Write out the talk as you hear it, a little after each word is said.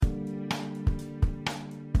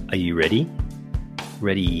Are you ready?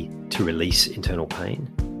 Ready to release internal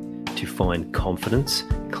pain? To find confidence,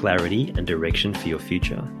 clarity, and direction for your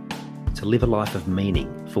future? To live a life of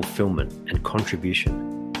meaning, fulfillment, and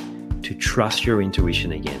contribution? To trust your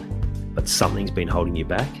intuition again, but something's been holding you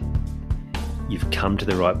back? You've come to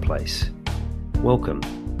the right place. Welcome.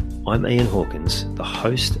 I'm Ian Hawkins, the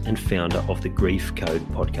host and founder of the Grief Code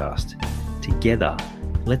podcast. Together,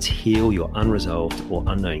 let's heal your unresolved or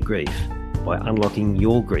unknown grief by unlocking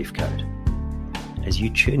your grief code. As you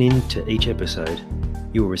tune in to each episode,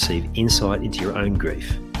 you will receive insight into your own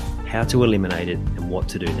grief, how to eliminate it, and what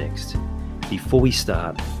to do next. Before we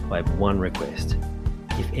start, I have one request.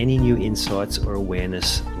 If any new insights or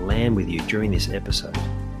awareness land with you during this episode,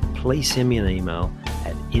 please send me an email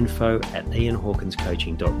at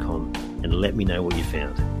info@ianhawkinscoaching.com and let me know what you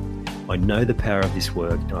found. I know the power of this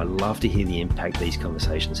work and I love to hear the impact these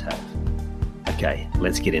conversations have. Okay,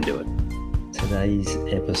 let's get into it. Today's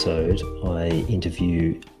episode, I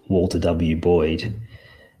interview Walter W. Boyd,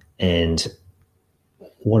 and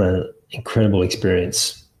what an incredible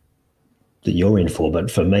experience that you're in for,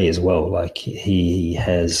 but for me as well. Like, he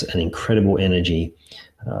has an incredible energy.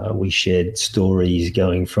 We shared stories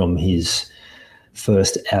going from his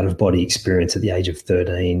first out-of-body experience at the age of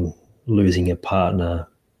 13, losing a partner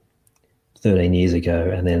 13 years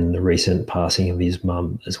ago, and then the recent passing of his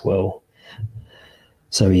mum as well.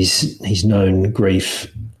 So he's known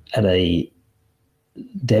grief at a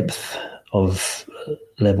depth of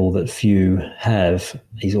level that few have.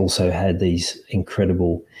 He's also had these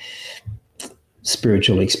incredible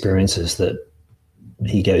spiritual experiences that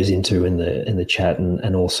he goes into in the chat,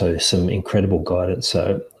 and also some incredible guidance.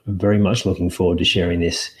 So I'm very much looking forward to sharing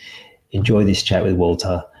this. Enjoy this chat with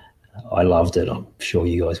Walter. I loved it. I'm sure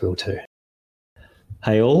you guys will too.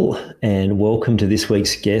 Hey all, and welcome to this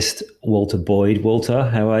week's guest, Walter Boyd. Walter,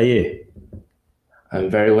 how are you? I'm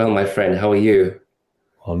very well, my friend. How are you?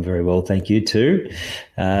 I'm very well, thank you too.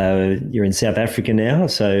 You're in South Africa now,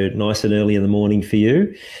 so nice and early in the morning for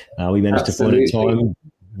you. We managed Absolutely. to find a time.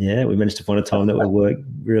 Yeah, we managed to find a time that will work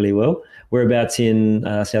really well. Whereabouts in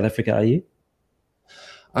South Africa are you?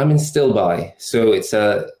 I'm in Stilbaai. So it's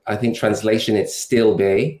I think translation, it's Still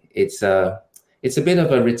Bay. It's a bit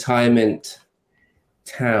of a retirement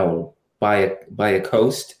town by a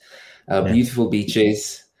coast, beautiful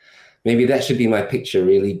beaches. Maybe that should be my picture,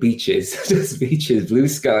 really. Beaches, just beaches, blue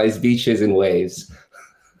skies, beaches and waves.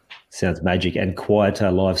 Sounds magic, and quite a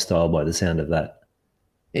lifestyle by the sound of that.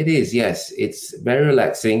 It is, yes. It's very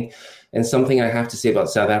relaxing. And something I have to say about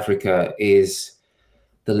South Africa is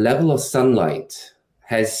the level of sunlight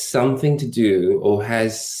has something to do, or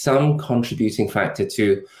has some contributing factor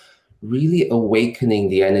to really awakening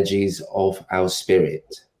the energies of our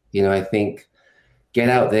spirit. You know, I think get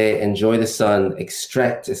out there, enjoy the sun,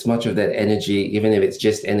 extract as much of that energy, even if it's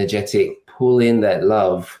just energetic, pull in that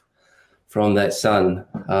love from that sun.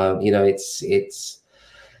 It's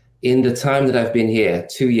in the time that I've been here,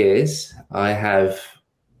 2 years, I have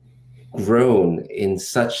grown in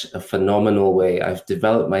such a phenomenal way. I've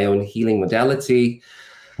developed my own healing modality.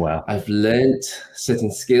 Wow. I've learned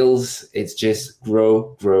certain skills. It's just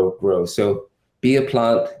grow, grow, grow. So be a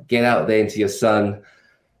plant, get out there into your sun,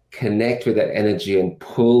 connect with that energy and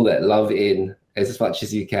pull that love in as much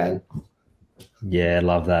as you can. Yeah, I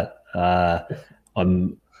love that.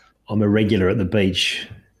 I'm a regular at the beach,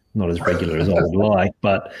 not as regular as I would like,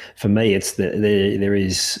 but for me, it's there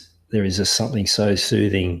is something so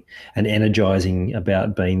soothing and energizing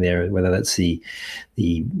about being there, whether that's the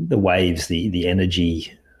waves, the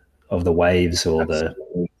energy of the waves, or the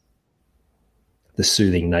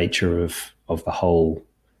soothing nature of the whole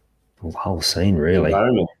scene, really.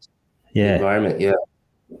 Environment. Yeah. Environment, yeah.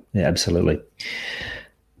 Yeah, absolutely.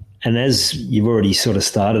 And as you've already sort of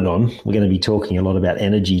started on, we're going to be talking a lot about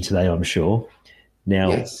energy today, I'm sure.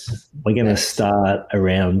 Now, Yes. We're going to start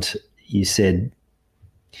around, you said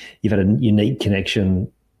you've had a unique connection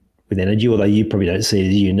with energy, although you probably don't see it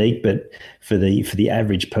as unique, but for the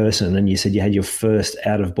average person, and you said you had your first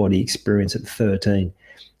out-of-body experience at 13.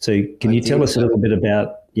 So can you tell us a little bit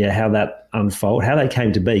about how that unfolded, how that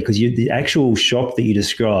came to be? Because the actual shop that you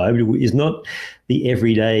described is not the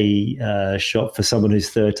everyday shop for someone who's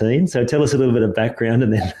 13. So tell us a little bit of background,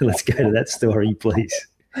 and then let's go to that story, please.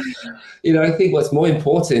 You know, I think what's more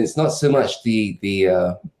important is not so much the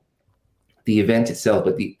event itself,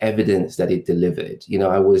 but the evidence that it delivered. You know,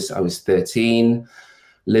 I was 13,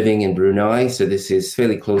 living in Brunei, so this is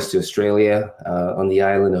fairly close to Australia, on the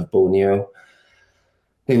island of Borneo.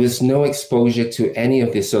 There was no exposure to any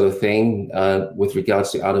of this sort of thing with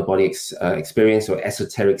regards to out-of-body experience or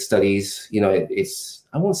esoteric studies. You know,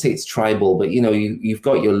 I won't say it's tribal, but you've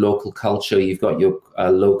got your local culture, you've got your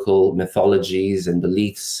local mythologies and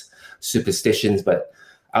beliefs, superstitions, but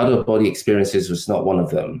out of body experiences was not one of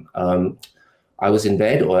them. I was in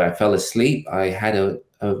bed or I fell asleep. I had a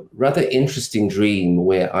rather interesting dream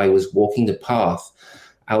where I was walking the path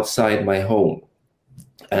outside my home,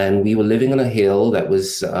 and we were living on a hill that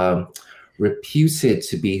was reputed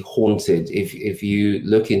to be haunted. If you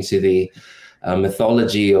look into the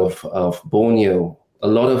mythology of Borneo, a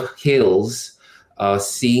lot of hills are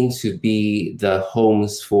seen to be the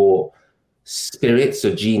homes for spirits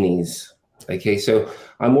or genies. Okay, so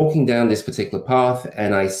I'm walking down this particular path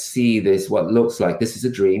and I see this, this is a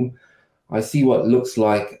dream. I see what looks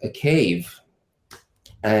like a cave,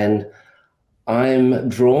 and I'm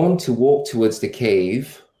drawn to walk towards the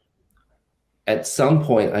cave. At some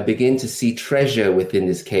point, I begin to see treasure within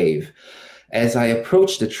this cave. As I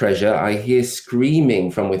approach the treasure, I hear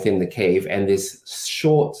screaming from within the cave, and this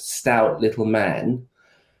short, stout little man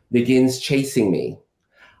begins chasing me.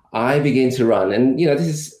 I begin to run, and this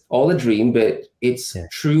is all a dream, but it's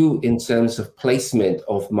true in terms of placement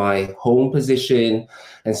of my home position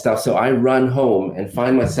and stuff. So I run home and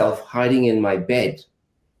find myself hiding in my bed.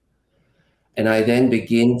 And I then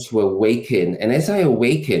begin to awaken. And as I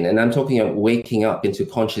awaken, and I'm talking about waking up into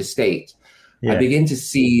conscious state, I begin to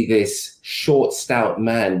see this short, stout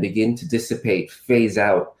man begin to dissipate, phase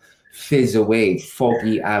out, fizz away,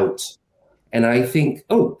 foggy out. And I think,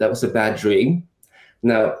 oh, that was a bad dream.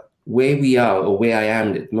 Now, where we are, or where I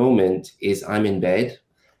am at the moment, is I'm in bed,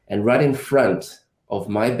 and right in front of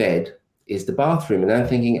my bed is the bathroom. And I'm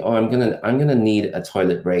thinking, oh, I'm gonna need a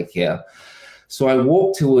toilet break here. So I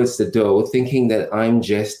walk towards the door thinking that I'm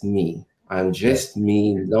just me. I'm just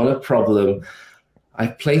me, not a problem. I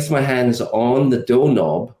place my hands on the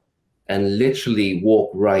doorknob and literally walk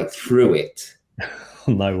right through it.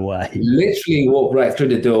 No way. Literally walk right through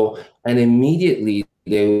the door. And immediately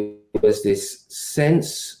there was this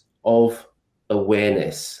sense of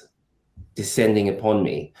awareness descending upon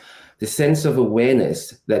me. The sense of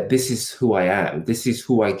awareness that this is who I am. This is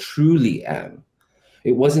who I truly am.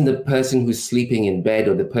 It wasn't the person who's sleeping in bed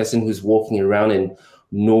or the person who's walking around in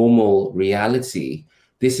normal reality.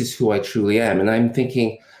 This is who I truly am. And I'm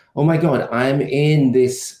thinking, oh my God, I'm in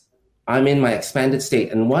my expanded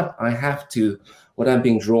state. And what I'm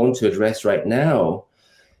being drawn to address right now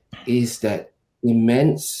is that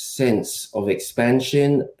immense sense of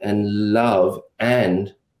expansion and love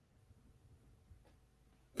and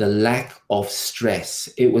the lack of stress.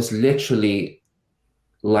 It was literally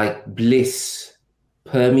like bliss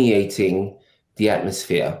permeating the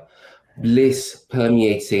atmosphere, bliss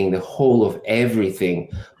permeating the whole of everything,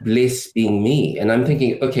 bliss being me. And I'm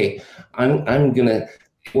thinking, okay,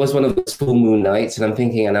 it was one of those full moon nights, and I'm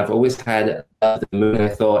thinking, and I've always had the moon, I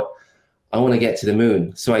thought, I want to get to the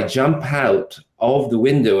moon. So I jump out of the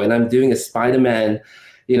window and I'm doing a Spider-Man,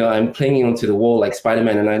 I'm clinging onto the wall like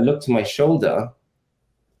Spider-Man, and I look to my shoulder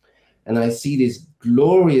and I see this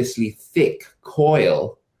gloriously thick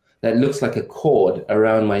coil that looks like a cord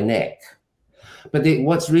around my neck. But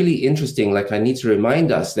what's really interesting, like I need to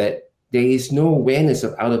remind us that there is no awareness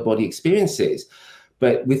of out-of-body experiences.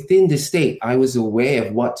 But within this state, I was aware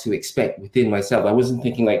of what to expect within myself. I wasn't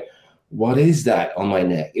thinking like, what is that on my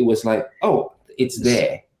neck? It was like, oh, it's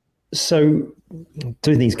there. So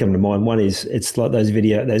two things come to mind. One is it's like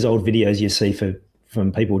those old videos you see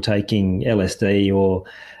from people taking LSD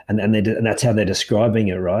and that's how they're describing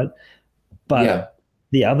it, right? But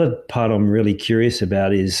the other part I'm really curious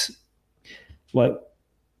about is like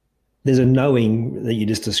there's a knowing that you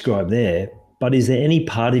just described there, but is there any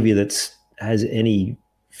part of you that has any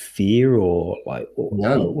fear or like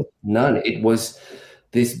none? It was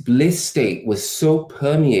this bliss state was so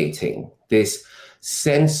permeating, this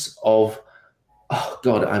sense of, oh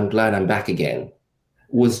God, I'm glad I'm back again,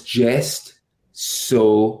 was just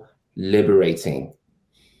so liberating.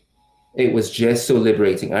 It was just so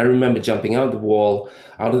liberating. I remember jumping out of the wall,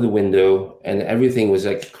 out of the window, and everything was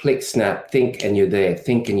like click, snap, think, and you're there,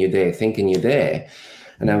 think, and you're there, think, and you're there.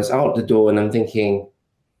 And I was out the door and I'm thinking,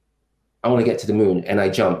 I want to get to the moon. And I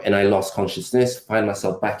jump and I lost consciousness, find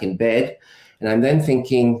myself back in bed. And I'm then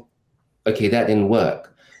thinking, okay, that didn't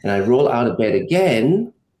work. And I roll out of bed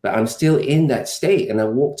again, but I'm still in that state. And I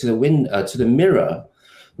walk to the mirror,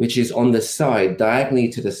 which is on the side, diagonally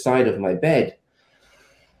to the side of my bed.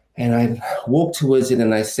 And I walked towards it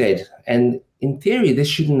and I said, and in theory, this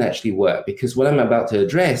shouldn't actually work because what I'm about to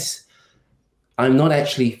address, I'm not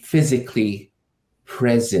actually physically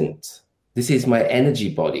present. This is my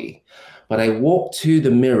energy body. But I walked to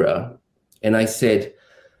the mirror and I said,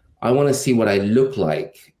 I want to see what I look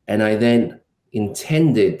like. And I then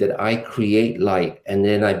intended that I create light, and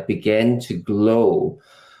then I began to glow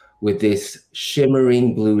with this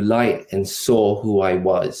shimmering blue light and saw who I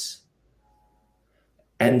was.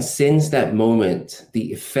 And since that moment,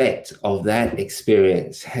 the effect of that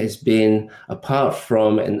experience has been, apart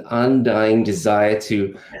from an undying desire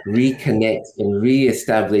to reconnect and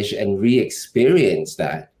reestablish and re-experience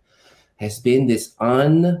that, has been this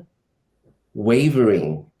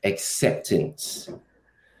unwavering acceptance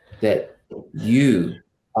that you,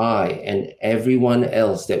 I, and everyone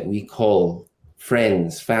else that we call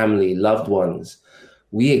friends, family, loved ones,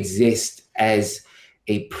 we exist as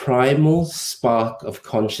a primal spark of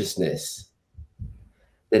consciousness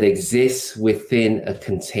that exists within a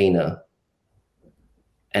container,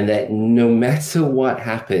 and that no matter what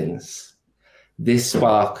happens, this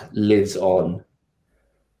spark lives on.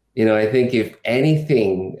 You know, I think if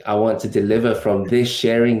anything I want to deliver from this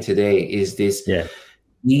sharing today is this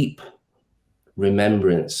deep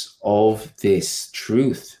remembrance of this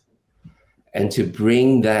truth, and to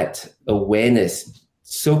bring that awareness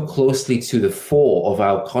so closely to the fore of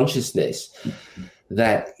our consciousness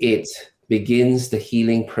that it begins the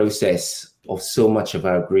healing process of so much of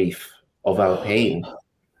our grief, of our pain,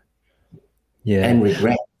 and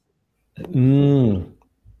regret.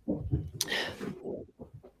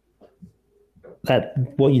 That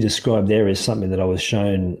what you described there is something that I was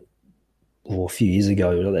shown a few years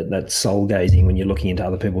ago, that soul gazing, when you're looking into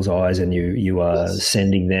other people's eyes and you are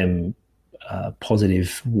sending them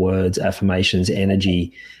positive words, affirmations,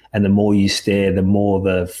 energy, and the more you stare, the more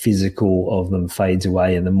the physical of them fades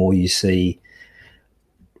away, and the more you see.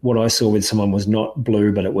 What I saw with someone was not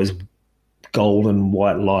blue, but it was golden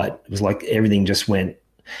white light. It was like everything just went.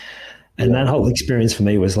 And that whole experience for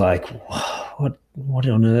me was like, what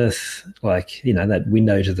on earth? Like, you know, that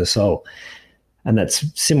window to the soul. And that's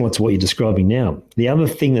similar to what you're describing now. The other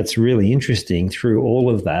thing that's really interesting through all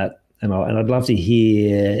of that, and I'd love to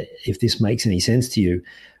hear if this makes any sense to you,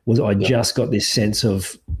 was I just got this sense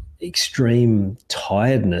of extreme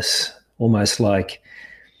tiredness, almost like,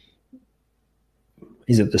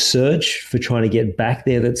 is it the search for trying to get back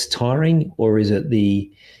there that's tiring, or is it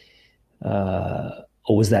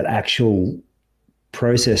or was that actual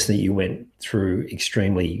process that you went through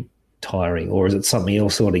extremely tiring, or is it something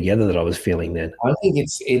else altogether that I was feeling then? I think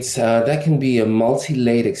it's that can be a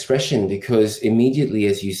multi-layered expression, because immediately,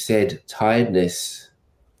 as you said, tiredness,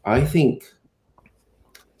 I think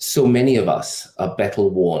so many of us are battle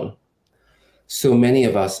worn. So many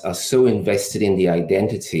of us are so invested in the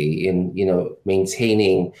identity, in, you know,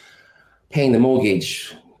 maintaining, paying the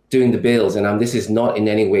mortgage, doing the bills. And this is not in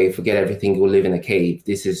any way, forget everything, go live in a cave.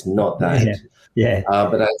 This is not that.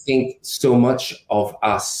 But I think so much of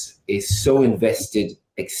us is so invested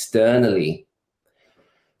externally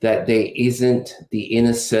that there isn't the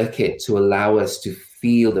inner circuit to allow us to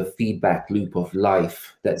feel the feedback loop of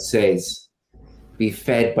life that says, be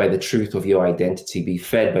fed by the truth of your identity, be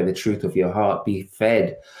fed by the truth of your heart, be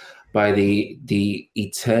fed by the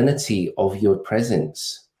eternity of your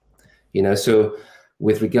presence. You know, so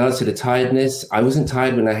with regards to the tiredness, I wasn't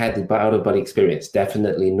tired when I had the out-of-body experience,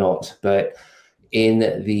 definitely not. But in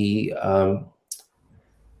the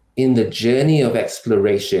journey of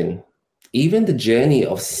exploration, even the journey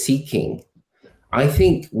of seeking, I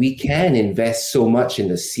think we can invest so much in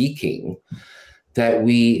the seeking that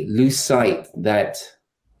we lose sight that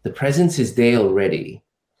the presence is there already.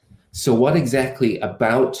 So what exactly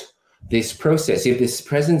about this process, if this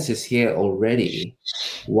presence is here already,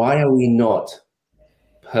 why are we not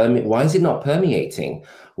why is it not permeating?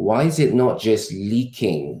 Why is it not just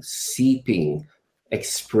leaking, seeping,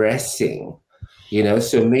 expressing? You know,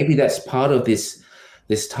 so maybe that's part of this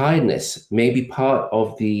tiredness, maybe part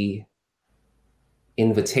of the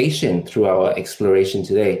invitation through our exploration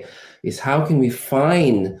today is how can we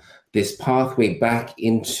find this pathway back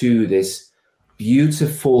into this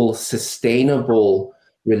beautiful, sustainable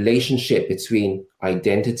relationship between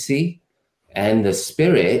identity and the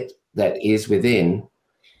spirit that is within,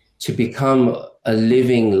 to become a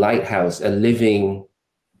living lighthouse, a living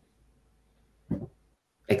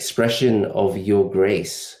expression of your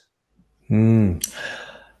grace. The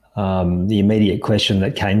immediate question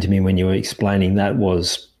that came to me when you were explaining that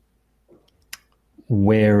was,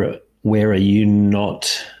 where are you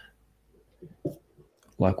not,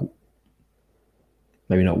 like,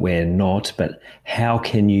 maybe not where not, but how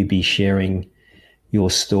can you be sharing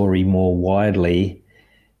your story more widely?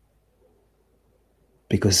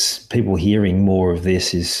 Because people hearing more of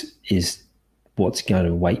this is what's going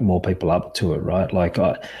to wake more people up to it, right? Like,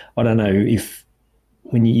 I don't know if,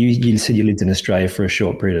 when you said you lived in Australia for a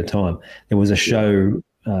short period of time, there was a show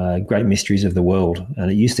Great Mysteries of the World,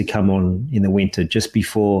 and it used to come on in the winter just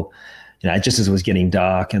before, just as it was getting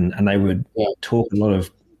dark, and they would talk a lot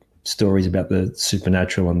of stories about the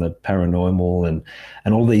supernatural and the paranormal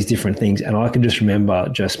and all these different things. And I can just remember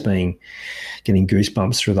just getting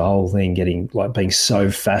goosebumps through the whole thing, being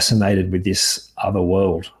so fascinated with this other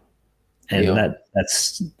world. And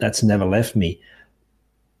that's never left me.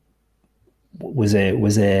 Was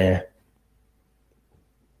there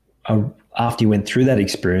after you went through that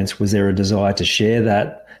experience, was there a desire to share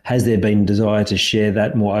that? Has there been a desire to share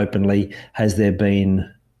that more openly? Has there been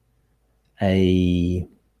a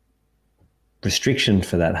restriction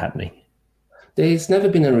for that happening? There's never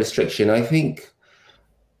been a restriction. I think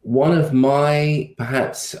one of my,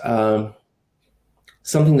 perhaps,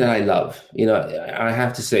 something that I love, I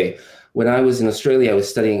have to say, when I was in Australia,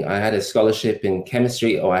 I had a scholarship in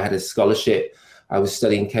chemistry, I was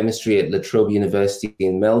studying chemistry at La Trobe University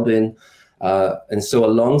in Melbourne. And so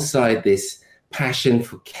alongside this passion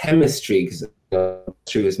for chemistry, because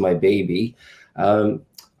chemistry was my baby,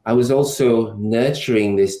 I was also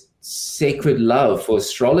nurturing this sacred love for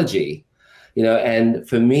astrology, and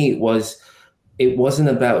for me it wasn't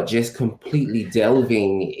about just completely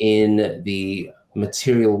delving in the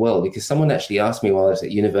material world, because someone actually asked me while I was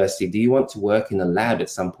at university, do you want to work in a lab at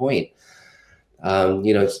some point,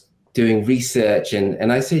 doing research?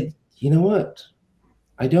 And I said, you know what?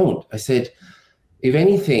 I don't. I said, if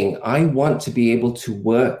anything, I want to be able to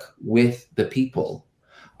work with the people.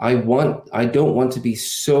 I don't want to be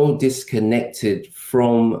so disconnected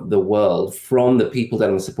from the world, from the people that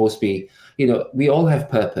I'm supposed to be. We all have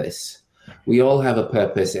purpose. We all have a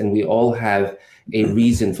purpose, and we all have a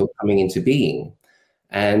reason for coming into being.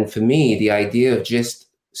 And for me, the idea of just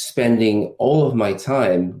spending all of my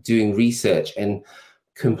time doing research and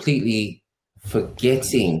completely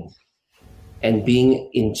forgetting and being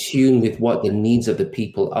in tune with what the needs of the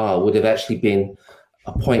people are would have actually been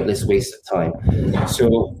a pointless waste of time.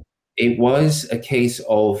 So it was a case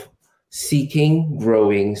of seeking,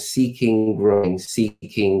 growing,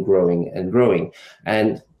 and growing.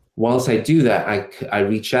 And whilst I do that, I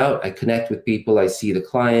reach out, I connect with people, I see the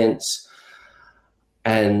clients,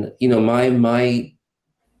 and my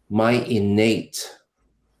innate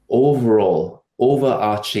overall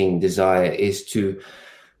overarching desire is to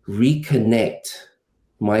reconnect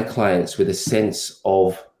my clients with a sense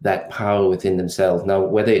of that power within themselves. Now,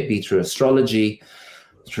 whether it be through astrology,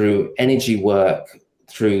 through energy work,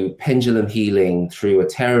 through pendulum healing, through a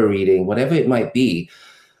tarot reading, whatever it might be,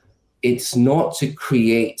 it's not to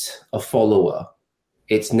create a follower.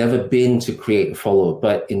 It's never been to create a follower,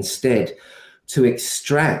 but instead to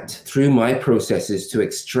extract through my processes, to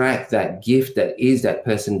extract that gift that is that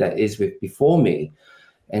person that is before me,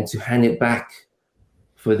 and to hand it back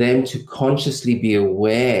for them to consciously be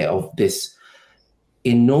aware of this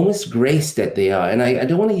enormous grace that they are. And I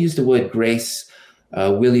don't want to use the word grace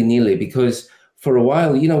willy-nilly, because for a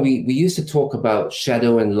while, we used to talk about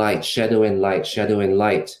shadow and light.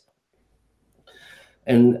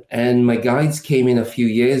 And my guides came in a few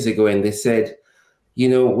years ago and they said,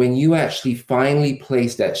 when you actually finally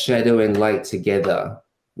place that shadow and light together,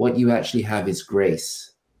 what you actually have is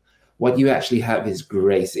grace.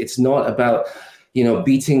 It's not about,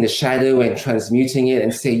 beating the shadow and transmuting it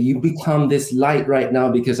and say, you become this light right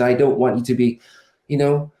now because I don't want you to be,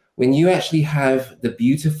 when you actually have the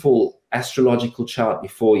beautiful astrological chart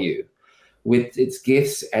before you with its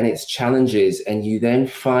gifts and its challenges, and you then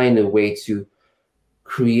find a way to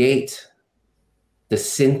create the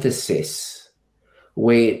synthesis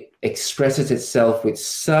where it expresses itself with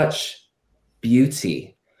such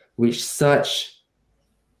beauty, with such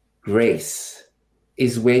grace,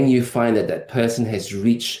 is when you find that person has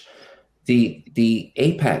reached the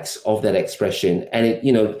apex of that expression. And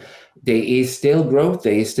there is still growth,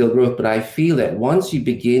 but I feel that once you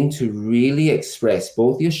begin to really express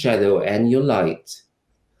both your shadow and your light,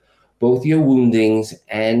 both your woundings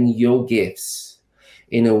and your gifts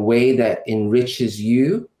in a way that enriches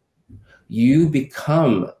you, you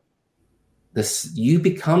become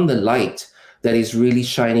the light that is really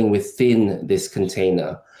shining within this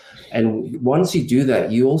container. And once you do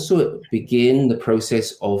that, you also begin the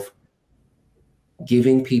process of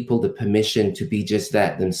giving people the permission to be just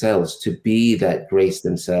that themselves, to be that grace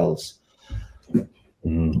themselves.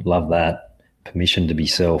 Love that. Permission to be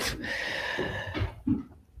self.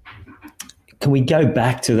 Can we go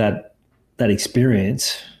back to that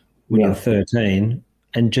experience when you were 13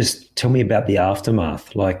 and just tell me about the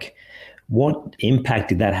aftermath? Like, what impact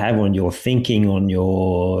did that have on your thinking, on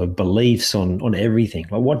your beliefs, on everything?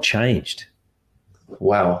 Like, what changed?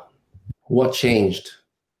 Wow. What changed?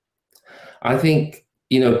 I think,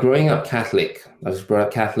 growing up Catholic, I was brought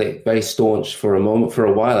up Catholic, very staunch for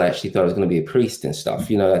a while. I actually thought I was going to be a priest and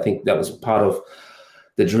stuff. I think that was part of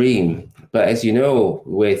the dream. But as you know,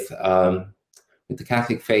 with the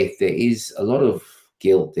Catholic faith, there is a lot of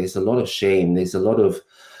guilt. There's a lot of shame. There's a lot of,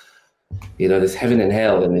 there's heaven and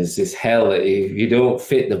hell, and there's this hell that if you don't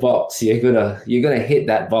fit the box, you're gonna hit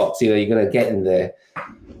that box. You're gonna get in there.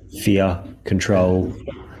 Fear, control.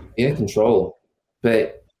 Yeah, control.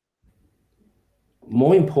 But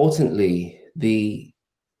more importantly, the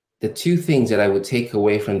two things that I would take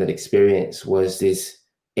away from that experience was this: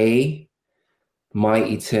 my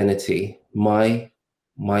eternity, my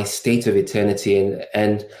state of eternity,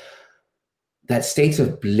 and that state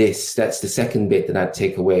of bliss. That's the second bit that I'd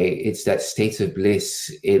take away. It's that state of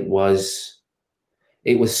bliss. It wasn't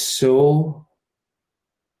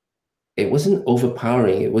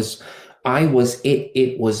overpowering. I was it.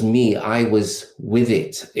 It was me. I was with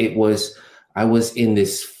it. I was in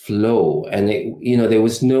this flow, and there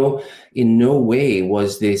was in no way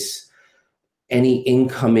was this any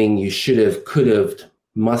incoming you should have, could have,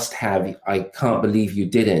 must have. I can't believe you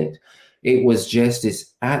didn't. It was just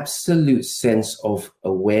this absolute sense of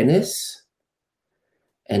awareness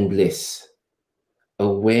and bliss.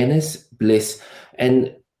 Awareness, bliss.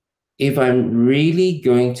 And if I'm really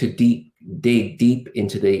going to dig deep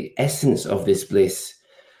into the essence of this bliss,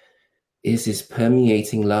 is this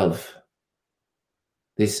permeating love.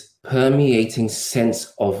 This permeating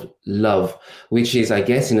sense of love, which is, I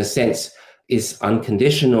guess, in a sense, is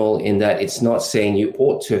unconditional, in that it's not saying you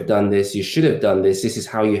ought to have done this, you should have done this, this is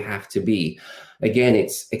how you have to be. Again,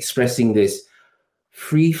 it's expressing this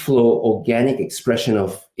free flow, organic expression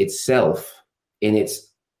of itself in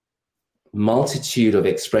its multitude of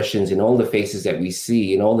expressions, in all the faces that we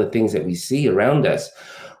see, in all the things that we see around us,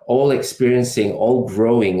 all experiencing, all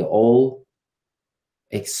growing, all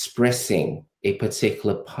expressing a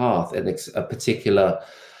particular path and a particular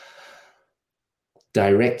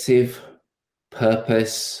directive,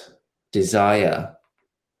 purpose, desire.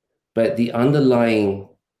 But the underlying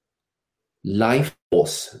life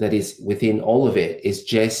force that is within all of it is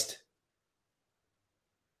just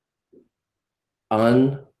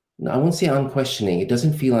I won't say unquestioning. It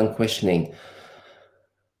doesn't feel unquestioning,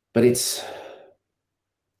 but it's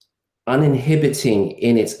uninhibiting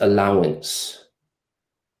in its allowance.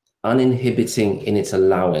 Uninhibiting in its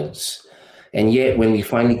allowance. And yet, when we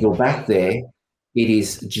finally go back there, it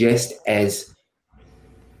is just as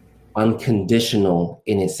unconditional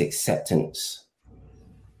in its acceptance.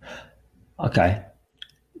 Okay.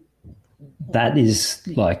 That's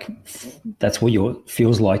what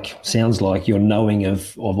sounds like you're knowing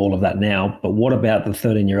of all of that now. But what about the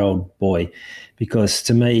 13-year-old boy? Because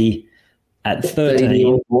to me, at 13,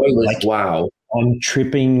 13-year-old boy was wow. I'm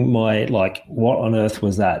tripping what on earth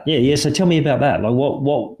was that? Yeah. So tell me about that. Like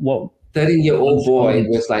what 13-year-old boy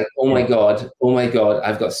was like, oh my God,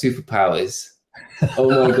 I've got superpowers. Oh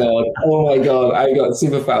my God, I've got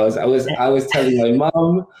superpowers. I was telling my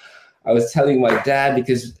mom, I was telling my dad,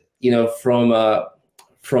 because from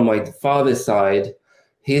my father's side,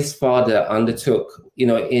 his father undertook,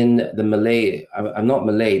 in the Malay, I'm not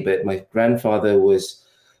Malay, but my grandfather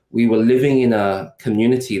we were living in a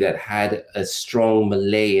community that had a strong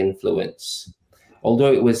Malay influence.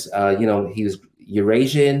 Although it was, he was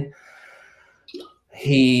Eurasian,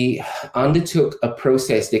 he undertook a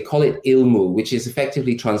process, they call it ilmu, which is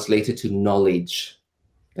effectively translated to knowledge.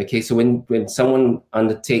 Okay, so when someone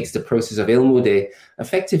undertakes the process of ilmu, they're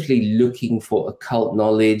effectively looking for occult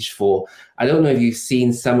knowledge. I don't know if you've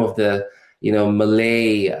seen some of the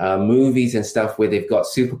Malay movies and stuff where they've got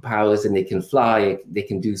superpowers and they can fly, they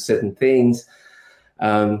can do certain things.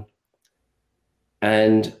 And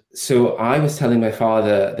so I was telling my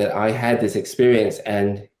father that I had this experience,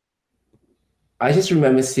 and I just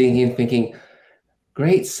remember seeing him thinking,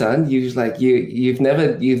 great, son, you've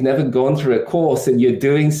never gone through a course and you're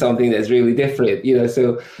doing something that's really different,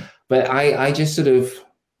 so, but I just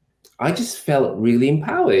felt really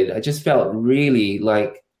empowered. I just felt really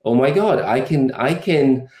like, oh my God, I can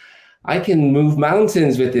move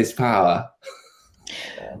mountains with this power.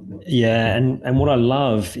 Yeah. And what I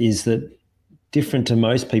love is that, different to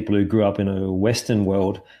most people who grew up in a Western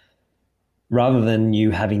world, rather than you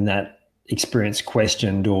having that experience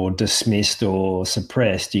questioned or dismissed or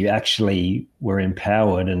suppressed, you actually were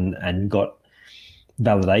empowered and got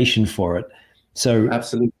validation for it. So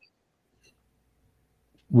absolutely.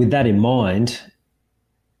 With that in mind,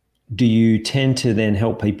 do you tend to then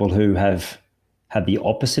help people who have had the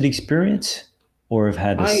opposite experience, or have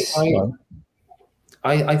had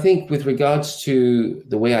I think with regards to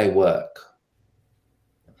the way I work,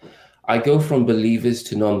 I go from believers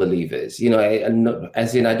to non-believers.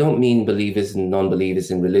 As in, I don't mean believers and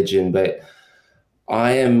non-believers in religion, but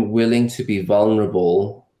I am willing to be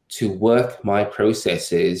vulnerable to work my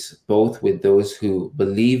processes, both with those who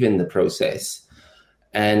believe in the process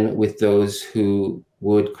and with those who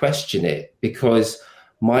would question it, because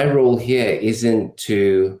my role here isn't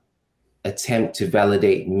to attempt to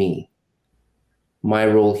validate me. My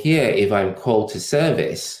role here, if I'm called to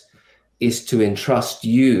service, is to entrust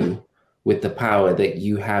you with the power that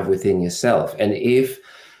you have within yourself. And if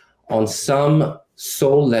on some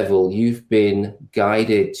soul level you've been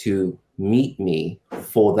guided to meet me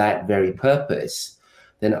for that very purpose,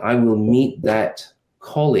 then I will meet that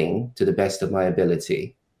calling to the best of my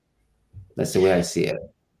ability. That's the way I see it.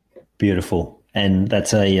 Beautiful. And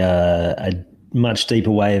that's a much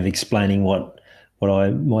deeper way of explaining what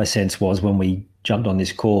my sense was when we jumped on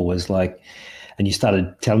this call, was like, and you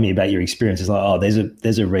started telling me about your experiences, like, oh,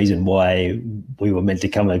 there's a reason why we were meant to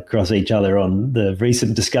come across each other on the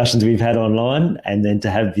recent discussions we've had online, and then to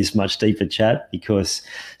have this much deeper chat, because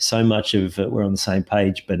so much of it, we're on the same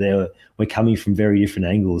page, but we're coming from very different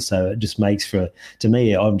angles. So it just makes to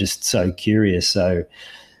me, I'm just so curious. So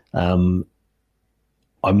I'm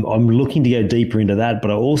looking to go deeper into that, but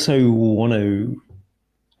I also want to,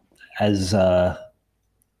 is how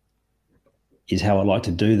I like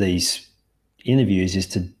to do these interviews, is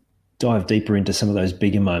to dive deeper into some of those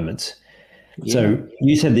bigger moments. Yeah. So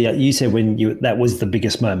you said when that was the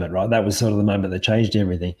biggest moment, right? That was sort of the moment that changed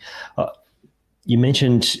everything. You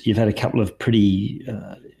mentioned you've had a couple of pretty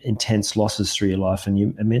intense losses through your life, and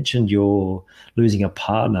you mentioned you're losing a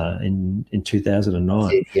partner in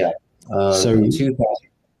 2009. Yeah. So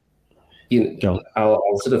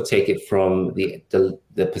I'll sort of take it from the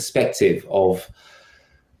perspective of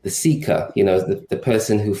the seeker, the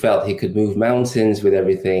person who felt he could move mountains with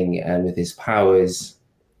everything and with his powers.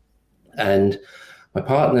 And my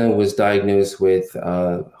partner was diagnosed with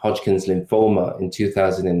Hodgkin's lymphoma in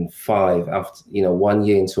 2005, after 1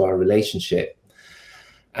 year into our relationship.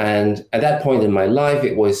 And at that point in my life,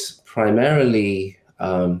 it was primarily,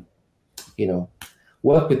 work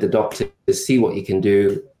with the doctor to see what you can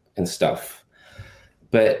do and stuff.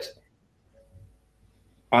 But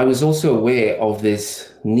I was also aware of this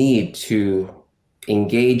need to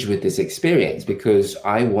engage with this experience, because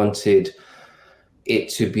I wanted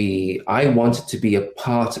to be a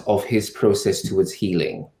part of his process towards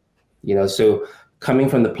healing. So coming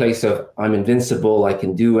from the place of I'm invincible, I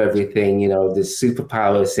can do everything, this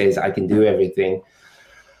superpower says I can do everything.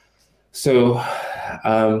 So,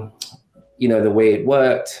 the way it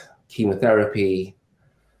worked, chemotherapy,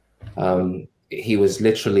 he was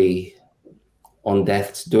literally on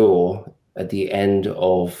death's door at the end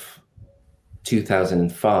of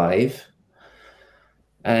 2005.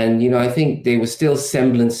 And, I think there were still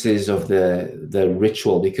semblances of the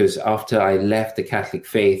ritual, because after I left the Catholic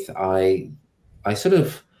faith, I sort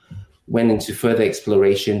of went into further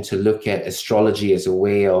exploration to look at astrology as a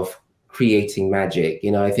way of creating magic.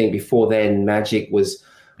 I think before then, magic was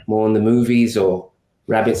more in the movies or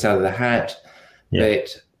rabbits out of the hat. Yeah.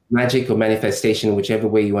 But magic or manifestation, whichever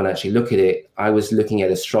way you want to actually look at it, I was looking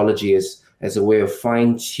at astrology as a way of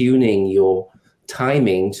fine-tuning your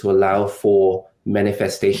timing to allow for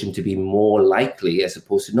manifestation to be more likely as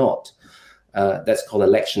opposed to not. That's called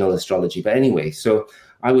electional astrology. But anyway, so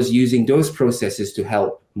I was using those processes to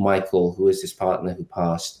help Michael, who is his partner who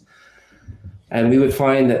passed. And we would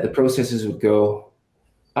find that the processes would go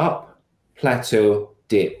up, plateau,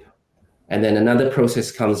 dip. And then another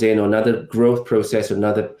process comes in, or another growth process, or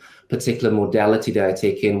another particular modality that I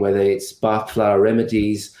take in, whether it's Bach flower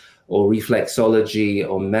remedies or reflexology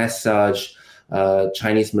or massage,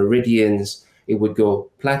 Chinese meridians. It would go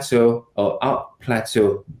plateau or up,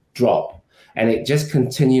 plateau, drop. And it just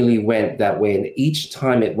continually went that way. And each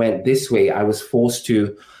time it went this way, I was forced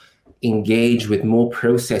to engage with more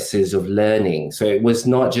processes of learning. So it was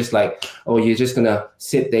not just like, oh, you're just going to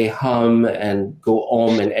sit there, hum and go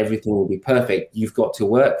on and everything will be perfect. You've got to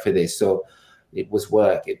work for this. So it was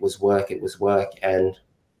work. And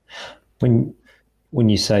when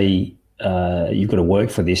you say you've got to work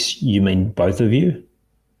for this, you mean both of you?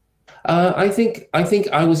 I think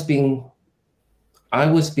I was being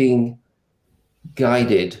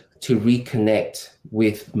guided to reconnect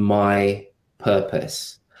with my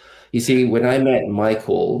purpose. You see, when I met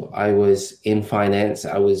Michael, I was in finance.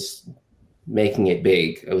 I was making it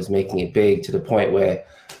big. I was making it big to the point where,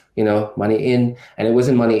 money in, and it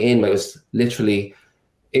wasn't money in, but it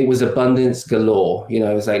was abundance galore. It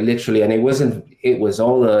was like literally, and it was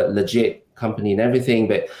all a legit company and everything,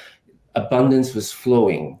 but abundance was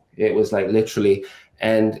flowing. It was like literally,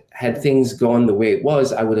 and had things gone the way it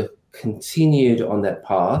was, I would have continued on that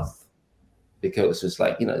path because it was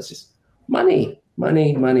like, it's just money,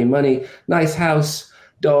 money, money, money, nice house,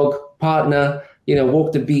 dog, partner,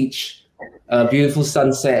 walk the beach, beautiful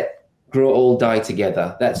sunset, grow old, die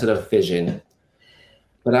together, that sort of vision.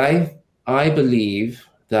 But I believe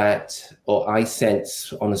that, or I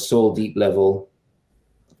sense on a soul deep level,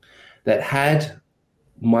 that had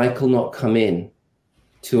Michael not come in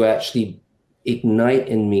to actually ignite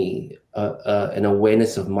in me an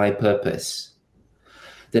awareness of my purpose,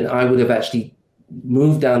 then I would have actually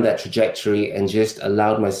moved down that trajectory and just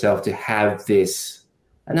allowed myself to have this.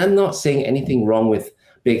 And I'm not saying anything wrong with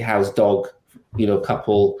big house, dog,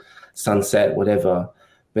 couple, sunset, whatever,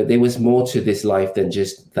 but there was more to this life than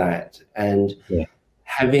just that. And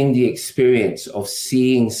having the experience of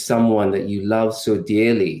seeing someone that you love so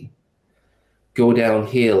dearly go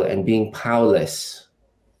downhill and being powerless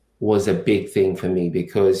was a big thing for me,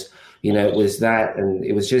 because it was that, and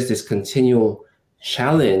it was just this continual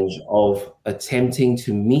challenge of attempting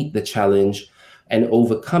to meet the challenge and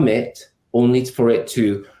overcome it, only for it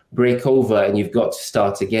to break over and you've got to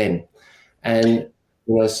start again. And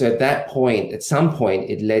so at some point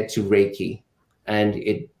it led to Reiki, and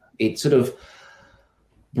it sort of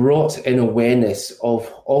brought an awareness of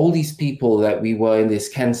all these people that we were in this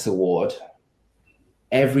cancer ward,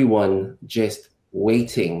 everyone just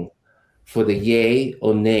waiting for the yay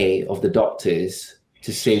or nay of the doctors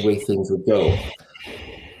to say where things would go.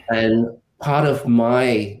 And part of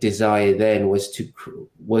my desire then was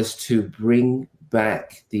to bring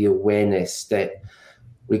back the awareness that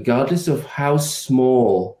regardless of how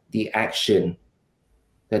small the action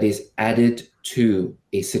that is added to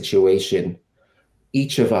a situation,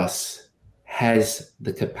 each of us has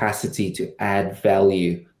the capacity to add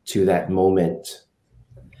value to that moment.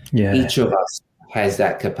 Yeah. Each of us has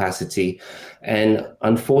that capacity. And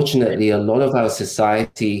unfortunately, a lot of our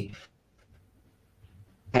society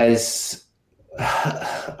has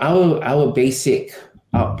our basic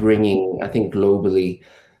upbringing, I think globally,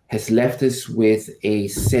 has left us with a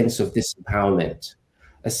sense of disempowerment,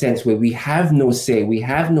 a sense where we have no say, we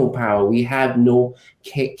have no power, we have no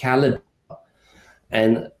caliber.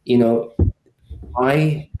 And,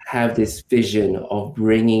 I have this vision of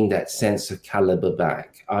bringing that sense of caliber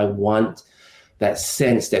back. I want that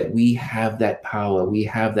sense that we have that power, we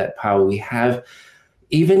have,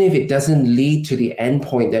 even if it doesn't lead to the end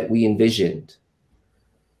point that we envisioned,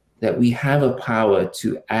 that we have a power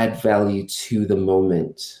to add value to the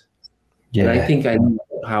moment. Yeah. And I think I know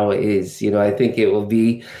what power is. I think it will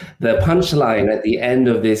be the punchline at the end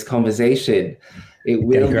of this conversation. It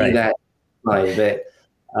will be that line. But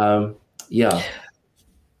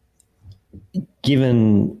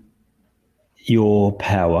given your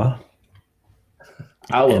power,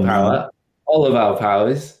 all of our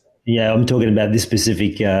powers. Yeah, I'm talking about this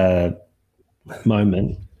specific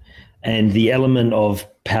moment and the element of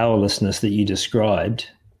powerlessness that you described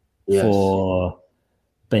for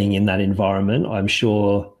being in that environment. I'm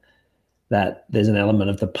sure that there's an element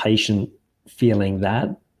of the patient feeling that,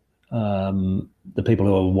 the people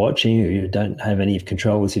who are watching, who don't have any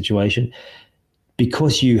control of the situation,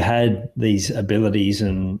 because you had these abilities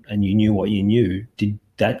and you knew what you knew. Did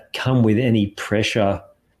that come with any pressure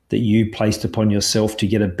that you placed upon yourself to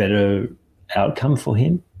get a better outcome for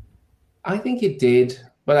him? I think it did,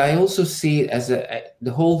 but I also see it as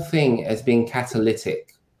the whole thing as being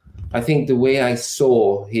catalytic. I think the way I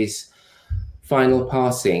saw his final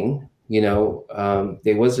passing,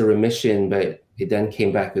 there was a remission, but it then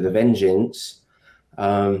came back with a vengeance.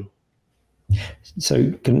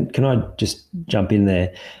 So can I just jump in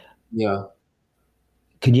there? Yeah.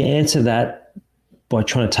 Could you answer that by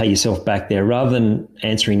trying to take yourself back there, rather than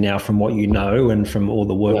answering now from what you know and from all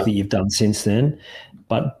the work that you've done since then,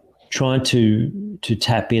 but trying to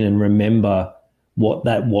tap in and remember what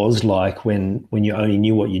that was like when you only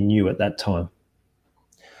knew what you knew at that time?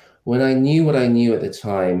 When I knew what I knew at the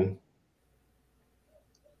time,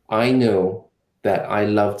 I know that I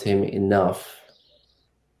loved him enough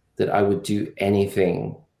that I would do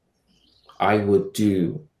anything. I would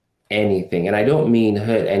do anything. And I don't mean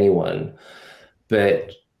hurt anyone,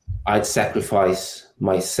 but I'd sacrifice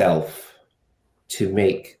myself to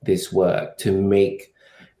make this work, to make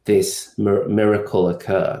this miracle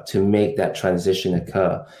occur, to make that transition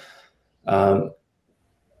occur. And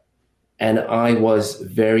I was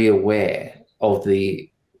very aware of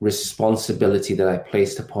the responsibility that I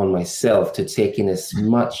placed upon myself to take in as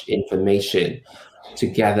much information, to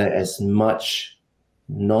gather as much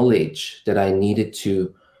knowledge that I needed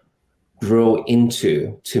to grow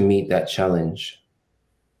into to meet that challenge.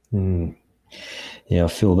 Yeah, I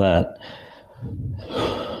feel that.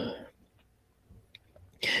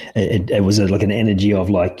 it was like an energy of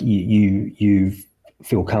like you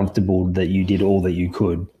feel comfortable that you did all that you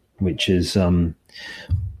could, which is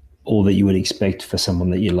all that you would expect for someone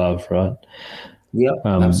that you love, right? Yeah,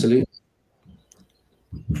 absolutely.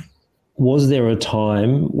 Was there a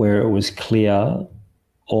time where it was clear,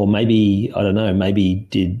 or maybe, I don't know, maybe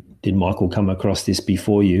did Michael come across this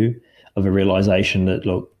before you, of a realization that,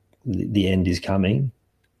 look, the end is coming,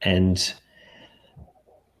 and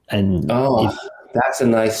that's a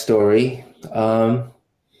nice story.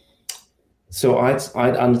 So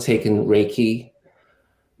I'd undertaken Reiki.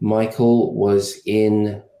 Michael was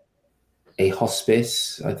in a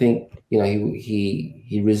hospice. I think,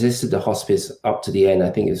 he resisted the hospice up to the end. I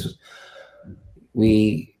think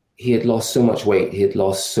he had lost so much weight. He had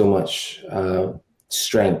lost so much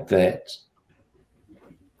strength that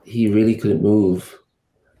he really couldn't move.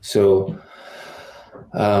 So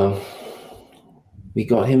we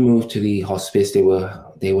got him moved to the hospice. They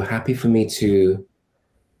were happy for me to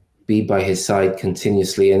be by his side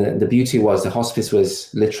continuously. And the beauty was the hospice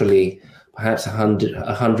was literally perhaps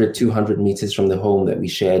 100, 200 meters from the home that we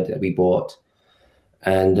shared, that we bought.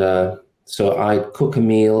 And so I'd cook a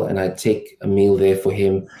meal and I'd take a meal there for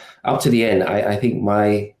him up to the end. I think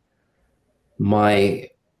my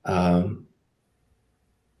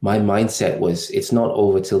mindset was, it's not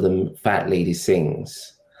over till the fat lady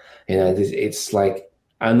sings. It's like,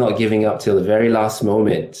 I'm not giving up till the very last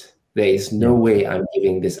moment. There is no way I'm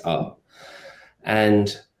giving this up.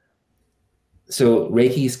 And so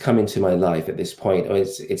Reiki's come into my life at this point, or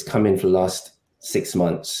it's come in for the last 6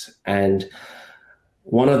 months. And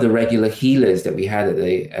one of the regular healers that we had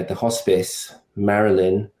at the hospice,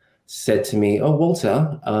 Marilyn, said to me, "Oh,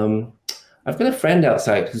 Walter, I've got a friend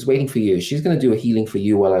outside who's waiting for you. She's going to do a healing for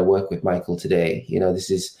you while I work with Michael today. This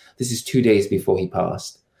is 2 days before he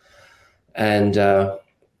passed." And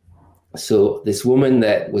so this woman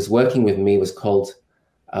that was working with me was called,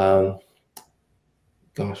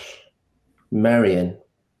 Marion.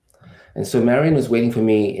 And so Marion was waiting for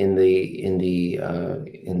me in the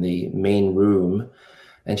main room,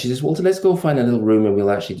 and she says, "Walter, let's go find a little room and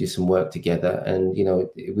we'll actually do some work together." And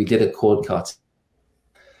we did a cord cut,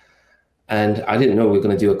 and I didn't know we were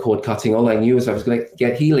going to do a cord cutting. All I knew was I was going to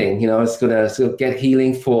get healing. I was going to get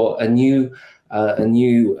healing for a new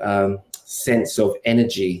sense of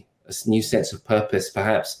energy, a new sense of purpose,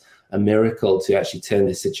 perhaps a miracle to actually turn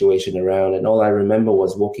this situation around. And all I remember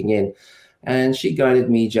was walking in, and she guided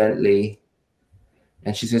me gently,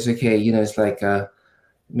 and she says, "Okay, it's like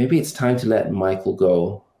maybe it's time to let Michael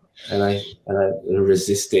go." And I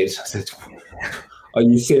resisted. I said, "Are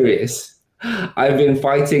you serious? I've been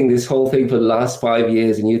fighting this whole thing for the last 5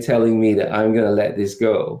 years, and you're telling me that I'm going to let this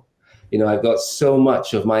go? I've got so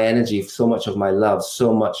much of my energy, so much of my love,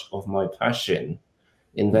 so much of my passion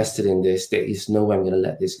invested in this. There is no way I'm going to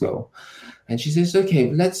let this go." And she says, "Okay,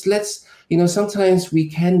 let's sometimes we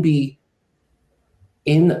can be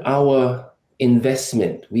in our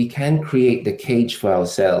investment. We can create the cage for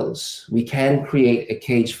ourselves. We can create a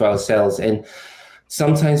cage for ourselves. And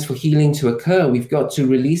sometimes for healing to occur, we've got to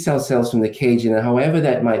release ourselves from the cage, and however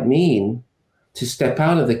that might mean, to step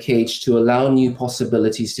out of the cage to allow new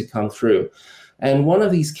possibilities to come through. And one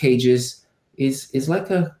of these cages is like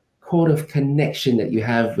a cord of connection that you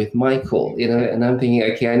have with Michael, and I'm thinking,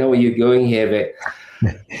 okay, I know where you're going here, but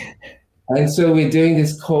and so we're doing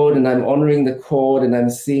this cord, and I'm honoring the cord, and I'm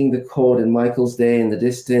seeing the cord, and Michael's there in the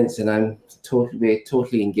distance, and we're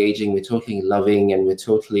totally engaging, we're totally loving, and we're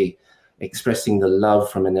totally expressing the love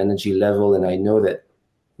from an energy level. And I know that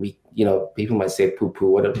people might say, "Poo-poo,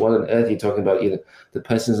 what on earth are you talking about? The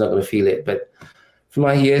person's not going to feel it." But from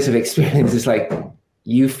my years of experience, it's like,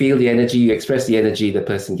 you feel the energy, you express the energy, the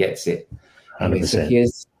person gets it. 100%. So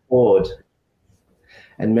here's the cord.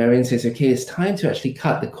 And Marion says, "Okay, it's time to actually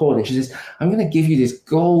cut the cord." And she says, "I'm going to give you this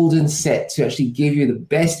golden set to actually give you the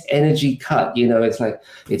best energy cut. It's like,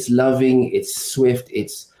 it's loving, it's swift,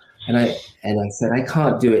 and I said, "I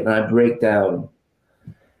can't do it." And I break down.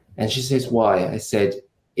 And she says, "Why?" I said,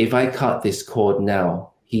 "If I cut this cord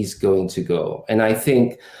now, he's going to go." And I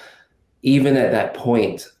think even at that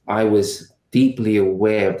point, I was deeply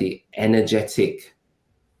aware of the energetic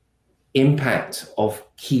impact of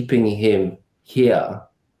keeping him here,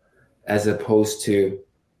 as opposed to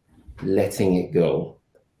letting it go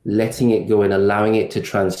and allowing it to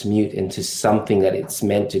transmute into something that it's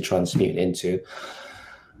meant to transmute into.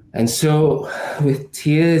 And so with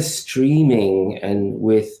tears streaming, and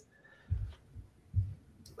with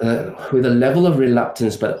a level of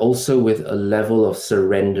reluctance, but also with a level of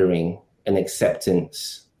surrendering and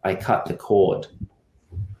acceptance, I cut the cord.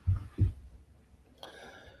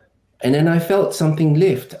 And then I felt something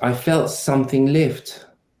lift.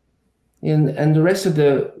 And the rest of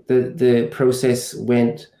the process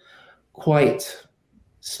went quite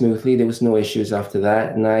smoothly. There was no issues after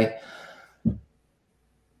that. And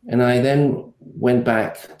I then went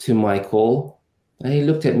back to Michael, and he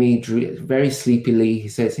looked at me very sleepily. He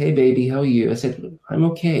says, "Hey, baby, how are you?" I said, "I'm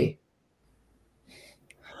okay."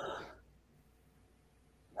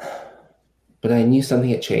 But I knew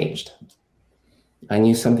something had changed. And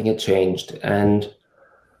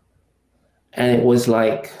it was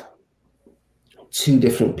like two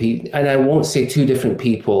different people. And I won't say two different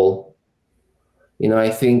people.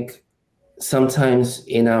 I think sometimes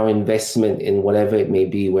in our investment in whatever it may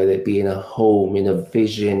be, whether it be in a home, in a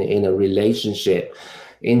vision, in a relationship,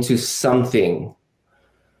 into something,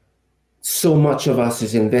 so much of us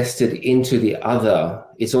is invested into the other.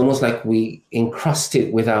 It's almost like we encrust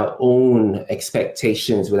it with our own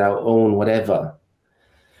expectations, with our own whatever,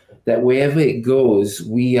 that wherever it goes,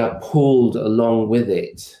 we are pulled along with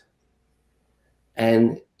it.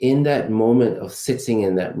 And in that moment of sitting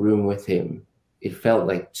in that room with him, it felt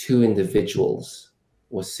like two individuals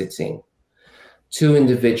were sitting. Two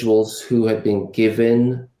individuals who had been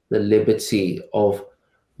given the liberty of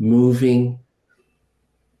moving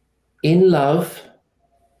in love,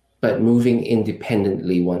 but moving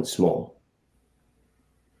independently once more.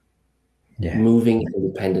 Yeah. Moving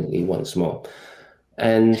independently once more.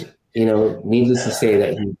 And, needless to say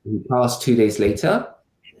that he passed 2 days later.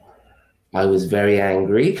 I was very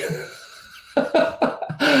angry.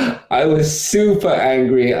 I was super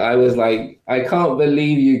angry. I was like, I can't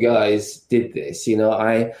believe you guys did this.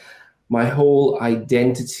 My whole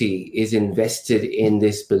identity is invested in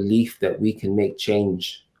this belief that we can make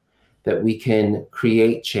change, that we can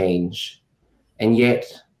create change. And yet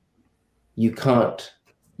you can't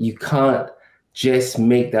just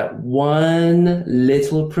make that one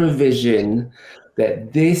little provision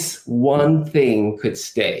that this one thing could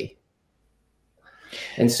stay.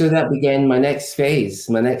 And so that began my next phase,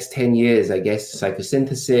 my next 10 years, I guess,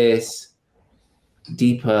 psychosynthesis,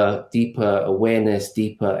 deeper awareness,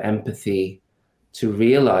 deeper empathy, to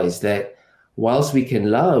realize that whilst we can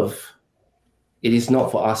love, it is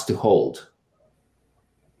not for us to hold.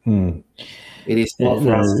 It is not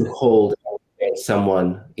for us to hold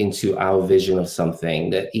someone into our vision of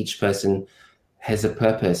something, that each person has a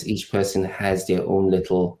purpose. Each person has their own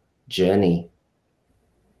little journey.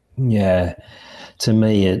 Yeah. To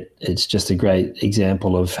me, it's just a great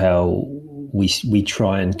example of how we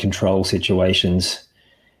try and control situations,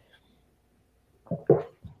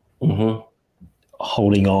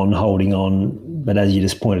 holding on. But as you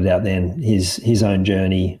just pointed out, then his own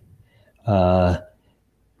journey.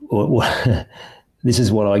 This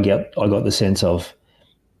is what I got the sense of.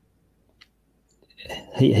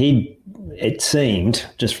 He it seemed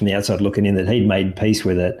just from the outside looking in that he'd made peace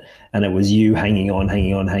with it, and it was you hanging on.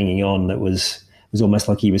 It was almost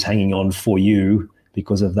like he was hanging on for you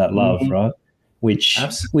because of that love, right? Which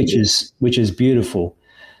is beautiful,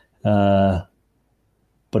 but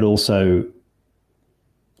also,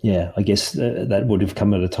 yeah, I guess that would have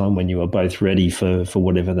come at a time when you were both ready for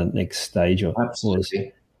whatever the next stage was.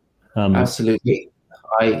 Absolutely.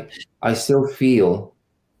 I still feel,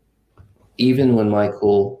 even when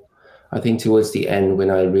Michael, I think towards the end, when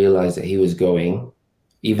I realized that he was going,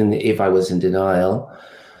 even if I was in denial,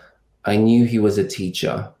 I knew he was a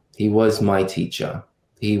teacher. He was my teacher.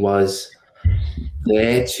 He was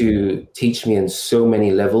there to teach me on so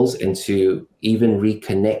many levels and to even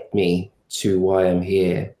reconnect me to why I'm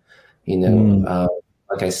here.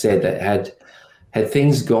 Like I said, that had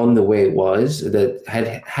things gone the way it was, that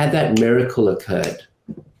had that miracle occurred,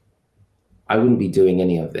 I wouldn't be doing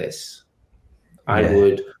any of this. Yeah. I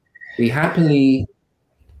would be happily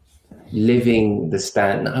living the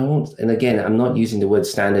standard. And again, I'm not using the word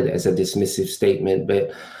standard as a dismissive statement,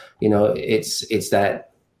 but it's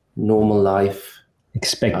that normal life.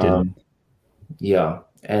 Expected. Yeah.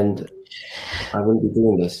 And I wouldn't be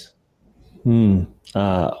doing this.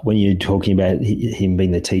 When you're talking about him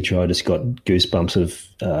being the teacher, I just got goosebumps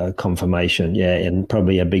of confirmation. Yeah, in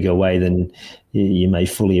probably a bigger way than you may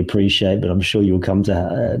fully appreciate, but I'm sure you'll come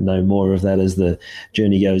to know more of that as the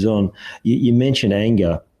journey goes on. You mentioned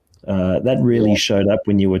anger. That really showed up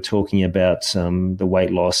when you were talking about the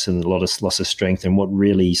weight loss and a lot of loss of strength. And what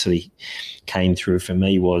really sort of came through for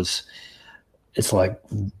me was it's like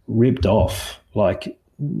ripped off, like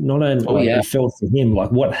not only it felt for him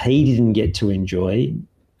like what he didn't get to enjoy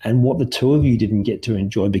and what the two of you didn't get to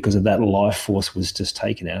enjoy because of that life force was just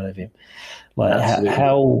taken out of him. Like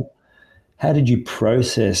how did you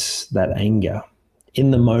process that anger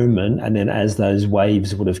in the moment, and then as those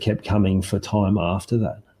waves would have kept coming for time after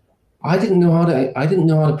that? I didn't know how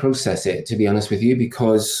to process it, to be honest with you,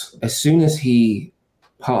 because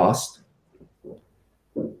passed,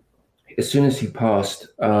 as soon as he passed,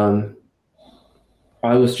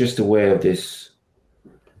 I was just aware of this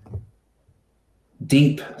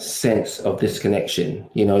deep sense of disconnection.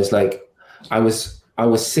 You know, it's like I was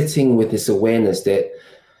sitting with this awareness that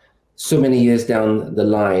so many years down the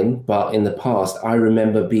line, but in the past, I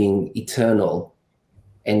remember being eternal.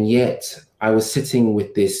 And yet I was sitting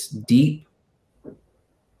with this deep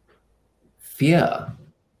fear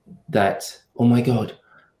that, oh my God,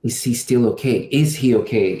 is he still okay? Is he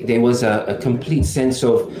okay? There was a complete sense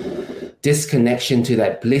of disconnection to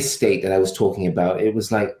that bliss state that I was talking about. It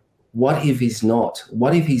was like, what if he's not?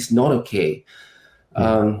 What if he's not okay?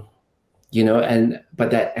 You know, but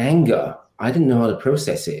that anger, I didn't know how to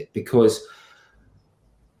process it, because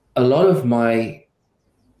a lot of my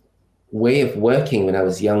way of working when I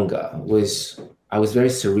was younger was I was very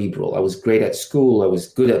cerebral. I was great at school. I was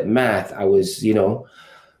good at math. I was, you know,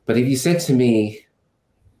 but if you said to me,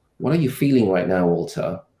 what are you feeling right now,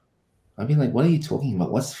 Walter? I'd be like, what are you talking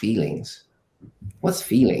about? What's feelings? What's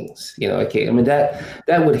feelings? You know, okay. I mean, that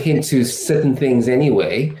would hint to certain things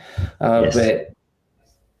anyway. Yes. But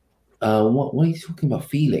what are you talking about,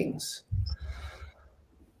 feelings?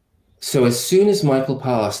 So as soon as Michael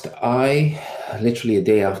passed, literally a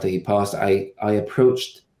day after he passed, I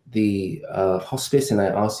approached the hospice and I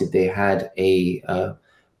asked if they had a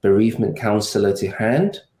bereavement counselor to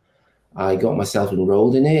hand. I got myself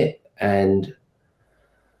enrolled in it, and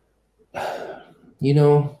you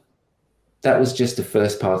know, that was just the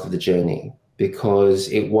first part of the journey, because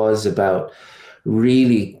it was about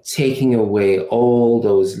really taking away all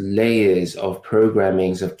those layers of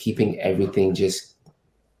programmings of keeping everything just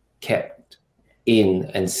kept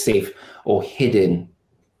in and safe or hidden.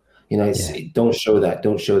 You know, don't show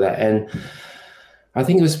that. And I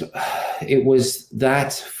think it was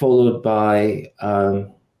that, followed by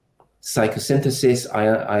psychosynthesis.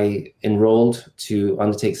 I enrolled to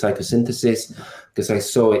undertake psychosynthesis because I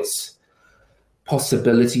saw its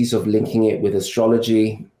possibilities of linking it with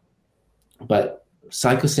astrology. But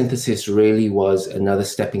psychosynthesis really was another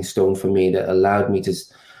stepping stone for me that allowed me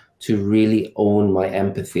to really own my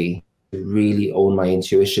empathy, to really own my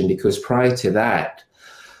intuition. Because prior to that,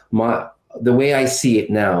 the way I see it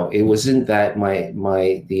now, it wasn't that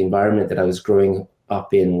the environment that I was growing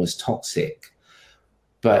up in was toxic,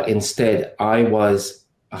 but instead I was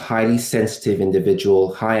a highly sensitive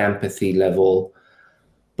individual, high empathy level,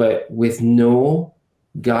 but with no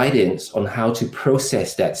guidance on how to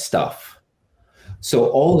process that stuff. So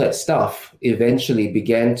all that stuff eventually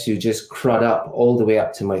began to just crud up all the way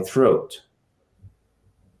up to my throat.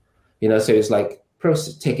 You know, so it's like,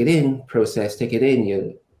 take it in, process, take it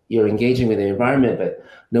in. You're engaging with the environment, but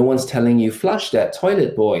no one's telling you, flush that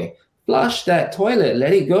toilet, boy. Flush that toilet,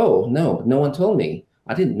 let it go. No one told me.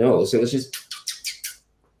 I didn't know. So it was just,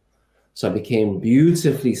 so I became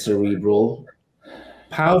beautifully cerebral,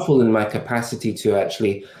 powerful in my capacity to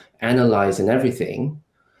actually analyze and everything.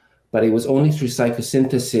 But it was only through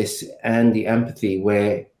psychosynthesis and the empathy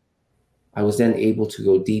where I was then able to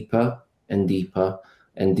go deeper and deeper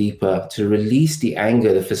and deeper, to release the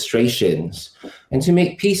anger, the frustrations, and to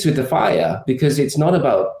make peace with the fire, because it's not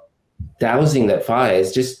about dousing that fire.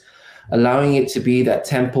 It's just allowing it to be that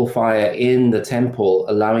temple fire in the temple,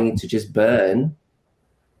 allowing it to just burn,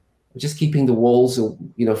 just keeping the walls,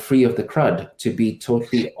 you know, free of the crud, to be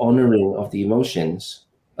totally honoring of the emotions,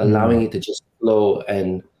 allowing it to just flow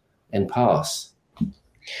and pass.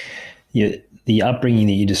 Yeah, the upbringing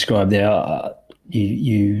that you described there,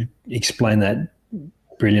 you explain that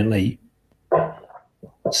brilliantly.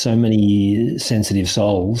 So many sensitive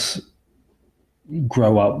souls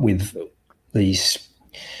grow up with these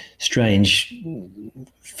strange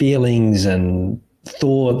feelings and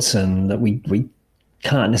thoughts, and that we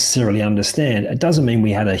can't necessarily understand. It doesn't mean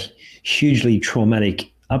we had a hugely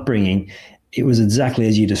traumatic upbringing. It was exactly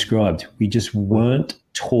as you described. We just weren't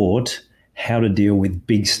taught how to deal with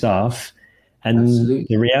big stuff. And Absolutely.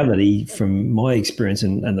 The reality from my experience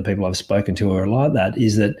and the people I've spoken to are like that,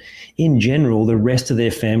 is that in general, the rest of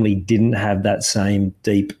their family didn't have that same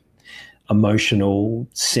deep emotional,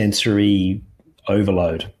 sensory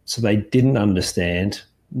overload. So they didn't understand.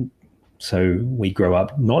 So we grow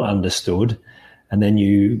up not understood. And then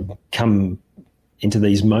you come into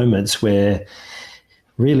these moments where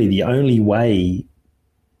really the only way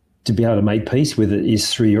to be able to make peace with it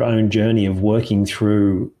is through your own journey of working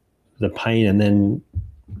through the pain, and then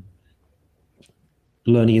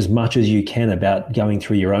learning as much as you can about going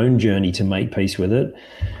through your own journey to make peace with it.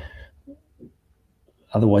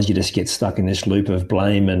 Otherwise, you just get stuck in this loop of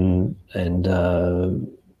blame and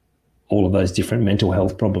all of those different mental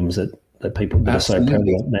health problems that people that are so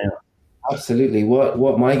prevalent now. Absolutely.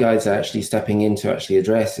 What my guides are actually stepping in to actually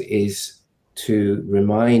address is to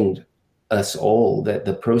remind us all that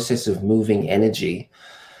the process of moving energy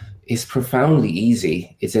is profoundly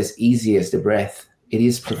easy. It's as easy as the breath. It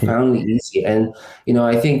is profoundly easy. And,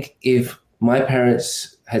 I think if my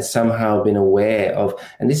parents had somehow been aware of,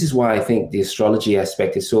 and this is why I think the astrology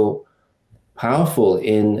aspect is so powerful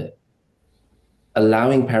in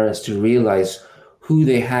allowing parents to realize who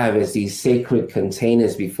they have as these sacred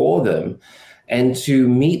containers before them, and to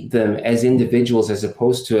meet them as individuals as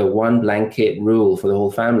opposed to a one blanket rule for the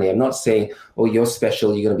whole family. I'm not saying, oh, you're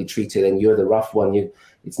special, you're going to be treated, and you're the rough one.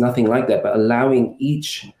 It's nothing like that, but allowing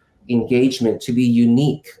each engagement to be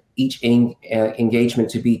unique, each engagement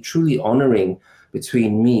to be truly honoring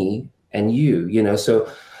between me and you, So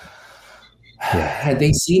had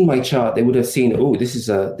they seen my chart, they would have seen, oh, this is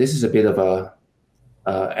a bit of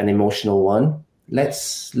an emotional one.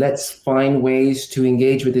 Let's find ways to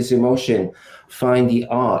engage with this emotion. Find the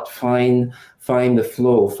art, find the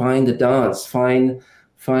flow, find the dance, find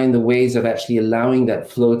the ways of actually allowing that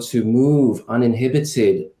flow to move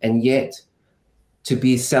uninhibited and yet to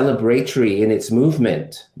be celebratory in its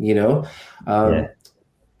movement,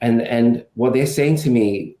 And what they're saying to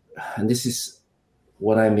me, and this is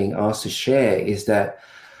what I'm being asked to share, is that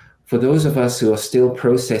for those of us who are still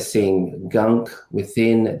processing gunk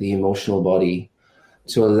within the emotional body,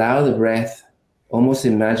 to allow the breath, almost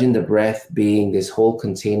imagine the breath being this whole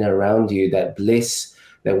container around you, that bliss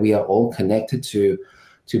that we are all connected to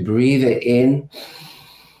breathe it in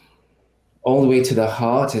all the way to the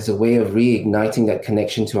heart as a way of reigniting that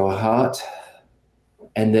connection to our heart,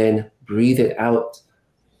 and then breathe it out,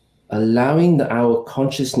 allowing our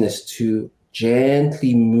consciousness to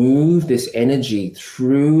gently move this energy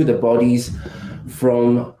through the bodies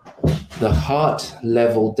from the heart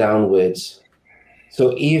level downwards.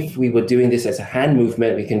 So if we were doing this as a hand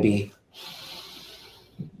movement, we can be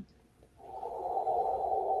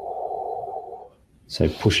so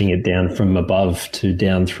pushing it down from above to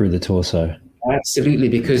down through the torso. Absolutely,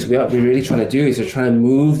 because what we're really trying to do is we're trying to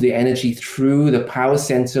move the energy through the power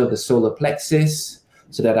center of the solar plexus,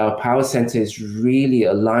 so that our power center is really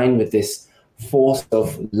aligned with this force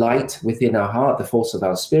of light within our heart, the force of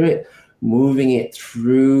our spirit, moving it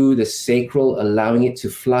through the sacral, allowing it to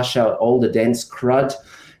flush out all the dense crud,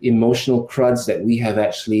 emotional cruds that we have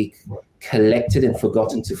actually collected and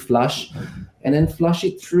forgotten to flush, and then flush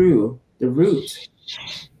it through the root.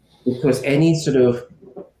 Because any sort of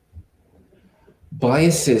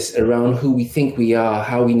biases around who we think we are,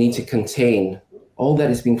 how we need to contain, all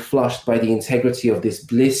that is being flushed by the integrity of this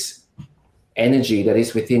bliss energy that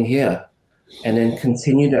is within here. And then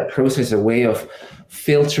continue that process, a way of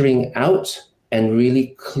filtering out and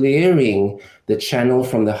really clearing the channel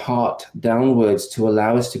from the heart downwards to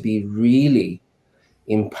allow us to be really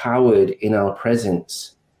empowered in our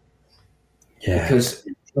presence. Yeah. Because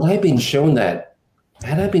had I been shown that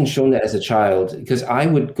as a child, because I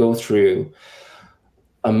would go through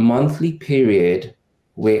a monthly period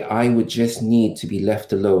where I would just need to be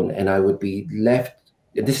left alone, and I would be left,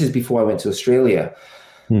 this is before I went to Australia,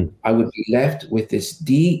 I would be left with this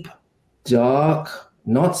deep, dark,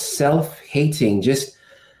 not self-hating, just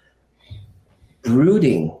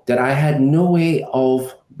brooding that I had no way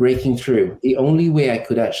of breaking through. The only way I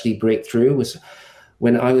could actually break through was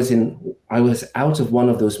when I was out of one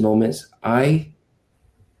of those moments. I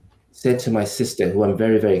said to my sister, who I'm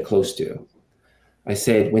very, very close to, I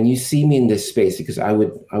said, when you see me in this space, because I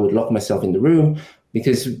would lock myself in the room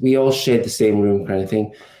because we all shared the same room kind of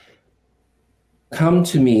thing. Come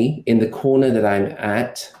to me in the corner that I'm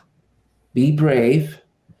at, be brave,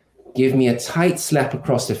 give me a tight slap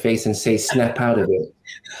across the face and say, snap out of it.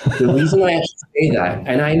 The reason I actually say that,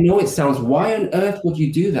 and I know it sounds, why on earth would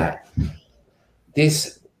you do that?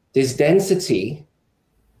 This density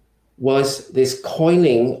was this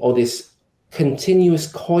coiling, or this continuous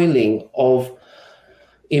coiling of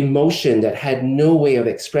emotion that had no way of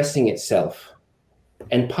expressing itself.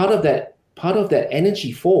 And part of that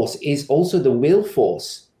energy force is also the will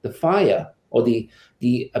force, the fire, or the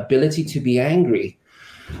ability to be angry.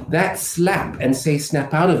 That slap and say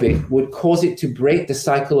snap out of it would cause it to break the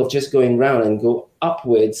cycle of just going round and go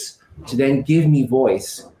upwards to then give me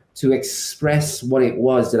voice to express what it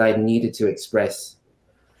was that I needed to express.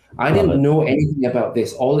 I didn't know anything about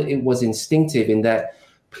this. All it was instinctive in that,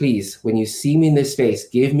 please, when you see me in this space,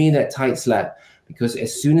 give me that tight slap, because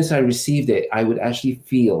as soon as I received it, I would actually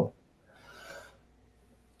feel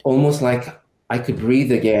almost like I could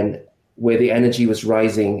breathe again, where the energy was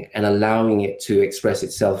rising and allowing it to express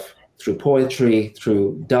itself through poetry,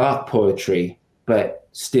 through dark poetry, but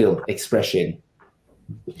still expression.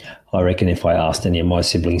 I reckon if I asked any of my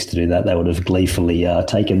siblings to do that, they would have gleefully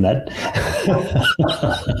taken that.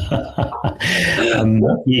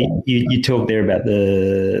 You talked there about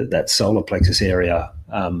that solar plexus area,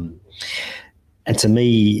 and to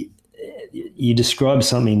me, you describe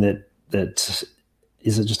something that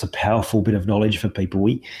is just a powerful bit of knowledge for people.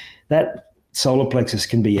 That solar plexus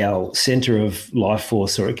can be our center of life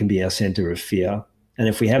force, or it can be our center of fear. And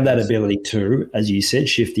if we have that ability to, as you said,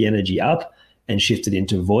 shift the energy up and shift it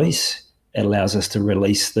into voice, it allows us to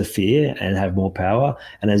release the fear and have more power.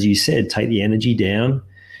 And as you said, take the energy down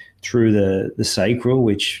through the sacral,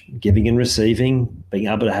 which giving and receiving, being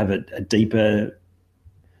able to have a deeper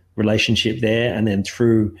relationship there, and then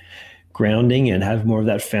through grounding and have more of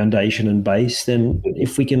that foundation and base. Then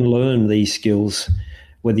if we can learn these skills,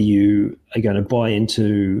 whether you are going to buy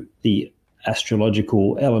into the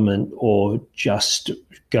astrological element or just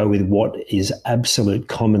go with what is absolute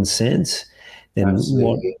common sense, then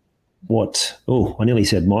Absolutely. I nearly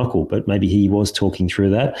said Michael, but maybe he was talking through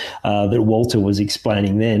that Walter was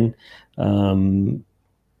explaining then,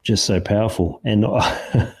 just so powerful. And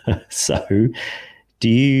so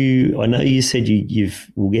I know you said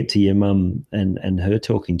we'll get to your mum and her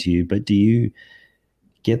talking to you, but do you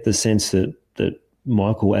get the sense that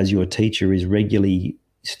Michael, as your teacher, is regularly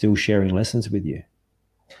still sharing lessons with you?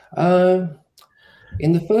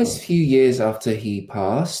 In the first few years after he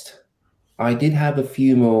passed, I did have a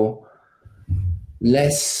few more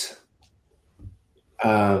less,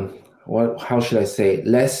 how should I say,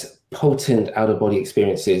 less potent out-of-body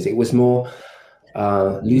experiences. It was more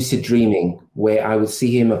lucid dreaming, where I would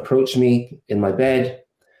see him approach me in my bed,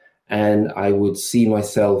 and I would see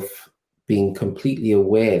myself being completely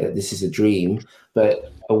aware that this is a dream,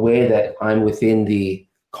 but aware that I'm within the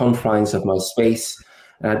confines of my space,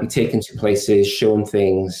 and I'd be taken to places, shown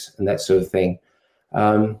things, and that sort of thing.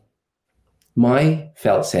 My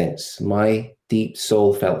felt sense, my deep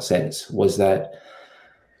soul felt sense, was that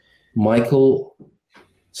Michael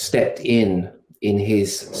stepped in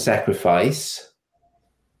his sacrifice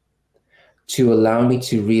to allow me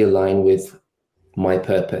to realign with my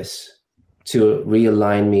purpose, to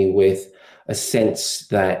realign me with a sense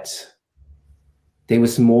that there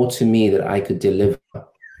was more to me that I could deliver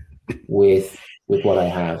with what I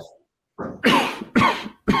have.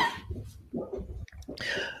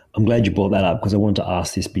 I'm glad you brought that up, because I wanted to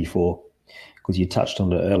ask this before, because you touched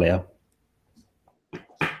on it earlier.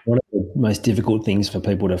 One of the most difficult things for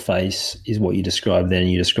people to face is what you described then,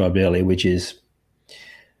 and you described earlier, which is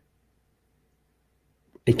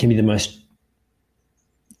it can be the most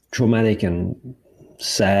traumatic and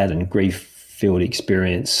sad and grief-filled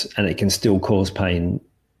experience, and it can still cause pain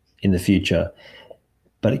in the future,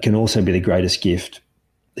 but it can also be the greatest gift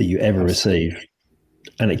that you ever receive,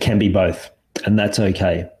 and it can be both, and that's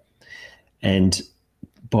okay. And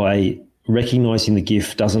by recognizing the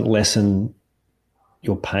gift doesn't lessen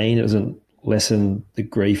your pain, it doesn't lessen the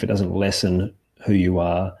grief, it doesn't lessen who you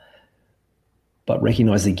are, but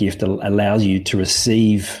recognize the gift allows you to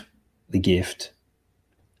receive the gift.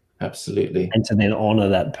 Absolutely. And to then honor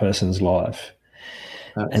that person's life.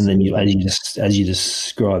 Absolutely. And then as you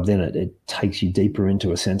described, then it takes you deeper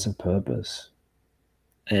into a sense of purpose.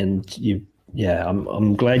 And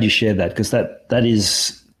I'm glad you shared that, because that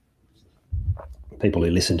is, people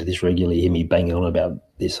who listen to this regularly hear me banging on about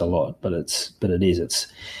this a lot, but it's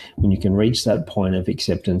when you can reach that point of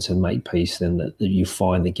acceptance and make peace, then that you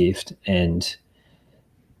find the gift, and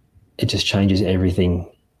it just changes everything.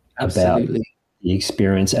 Absolutely. About the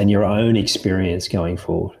experience and your own experience going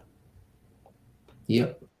forward.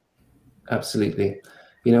 Yep, absolutely.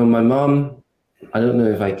 My mom, I don't know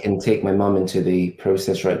if I can take my mom into the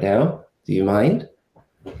process right now. Do you mind?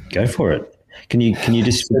 Go for it. Can you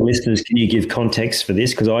just, for the listeners, can you give context for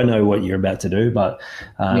this? Because I know what you're about to do, but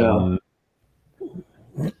yeah.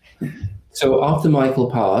 So after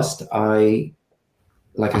Michael passed,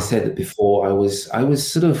 like I said before, I was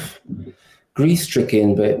sort of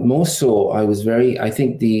grief-stricken, but more so I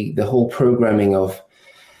think the whole programming of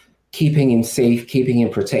keeping him safe, keeping him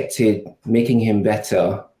protected, making him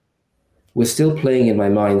better was still playing in my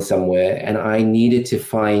mind somewhere, and I needed to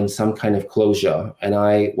find some kind of closure. And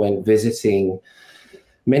I went visiting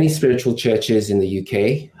many spiritual churches in the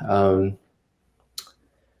UK.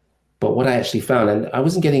 But what I actually found, and I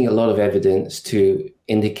wasn't getting a lot of evidence to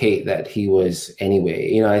indicate that he was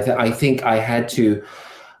anyway. I think I had to,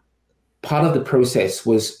 part of the process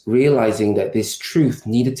was realizing that this truth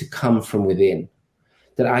needed to come from within,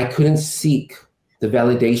 that I couldn't seek the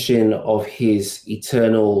validation of his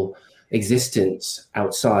eternal existence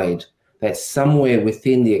outside, that somewhere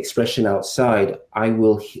within the expression outside,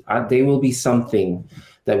 there will be something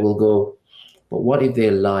that will go, but what if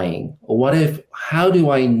they're lying? Or how do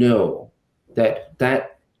I know that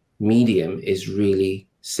that medium is really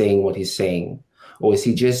saying what he's saying? Or is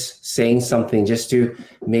he just saying something just to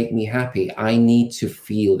make me happy? I need to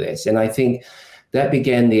feel this. And I think that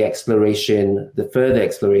began the further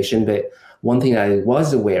exploration. But one thing I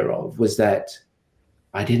was aware of was that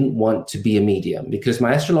I didn't want to be a medium, because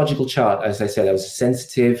my astrological chart, as I said, I was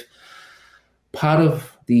sensitive. Part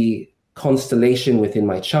of the constellation within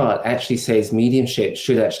my chart actually says mediumship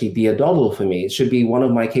should actually be a doddle for me. It should be one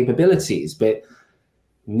of my capabilities. But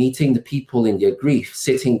meeting the people in their grief,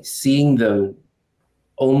 seeing them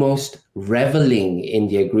almost reveling in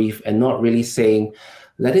their grief and not really saying,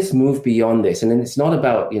 let us move beyond this. And then it's not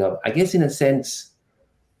about, I guess in a sense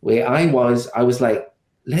where I was like,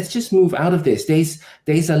 let's just move out of this.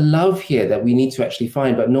 There's a love here that we need to actually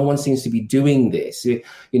find, but no one seems to be doing this.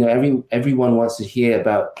 Everyone wants to hear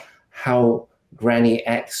about how Granny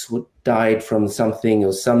X died from something.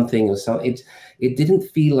 It didn't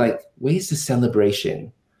feel like, where's the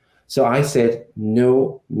celebration? So I said,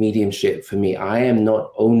 no mediumship for me. I am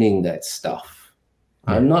not owning that stuff.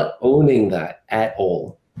 I'm not owning that at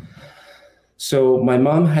all. So my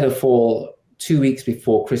mom had a fall 2 weeks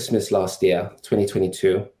before Christmas last year,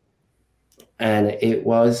 2022. And it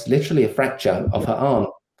was literally a fracture of her arm.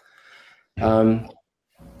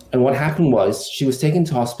 And what happened was she was taken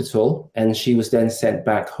to hospital and she was then sent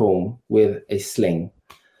back home with a sling.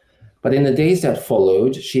 But in the days that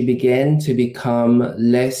followed, she began to become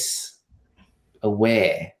less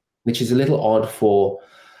aware, which is a little odd for,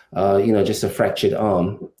 just a fractured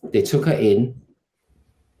arm. They took her in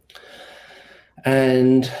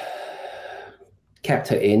and kept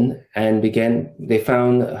her in and they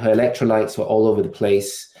found her electrolytes were all over the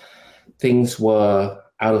place. Things were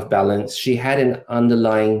out of balance. She had an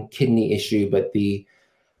underlying kidney issue, but the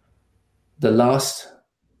last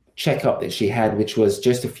checkup that she had, which was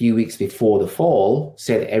just a few weeks before the fall,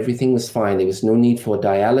 said everything was fine. There was no need for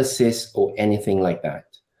dialysis or anything like that.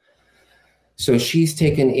 So she's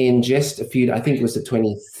taken in I think it was the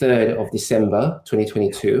 23rd of December,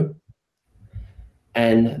 2022.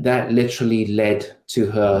 And that literally led to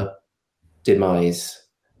her demise,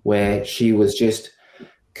 where she was just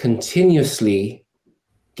continuously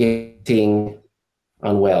getting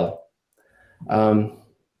unwell. On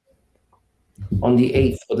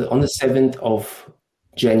the 7th of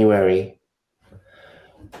January,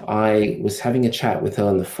 I was having a chat with her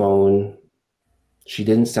on the phone. She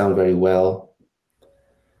didn't sound very well.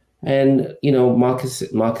 And,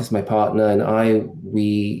 Marcus, my partner, and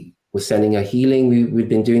we were sending her healing. We'd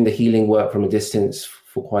been doing the healing work from a distance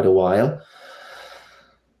for quite a while.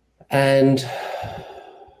 And,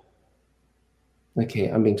 okay,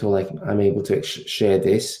 I'm being told I'm able to share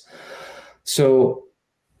this. So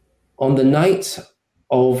on the night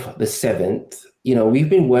of the 7th, we've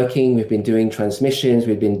been working, we've been doing transmissions,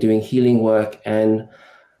 we've been doing healing work. And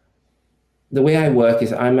the way I work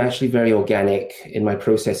is I'm actually very organic in my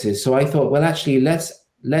processes. So I thought, well, actually,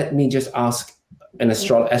 let me just ask an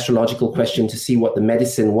astrological question to see what the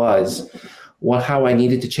medicine was, how I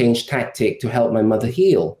needed to change tactic to help my mother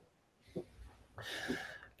heal.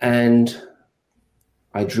 And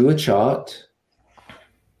I drew a chart,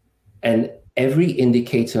 and every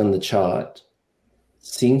indicator on the chart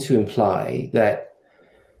seemed to imply that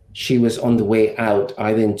she was on the way out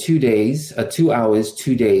either in 2 days, 2 hours,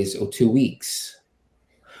 2 days, or 2 weeks.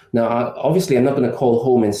 Now, obviously, I'm not going to call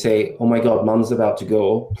home and say, "Oh my God, Mom's about to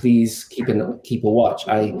go. Please keep a watch."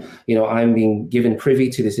 I'm being given privy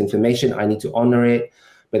to this information. I need to honor it.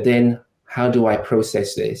 But then, how do I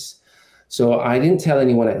process this? So I didn't tell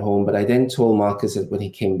anyone at home, but I then told Marcus that when he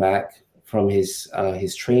came back from his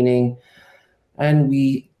training, and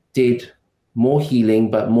we did more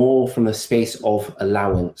healing, but more from a space of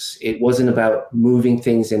allowance. It wasn't about moving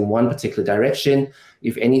things in one particular direction.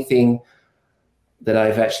 If anything, that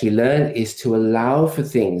I've actually learned is to allow for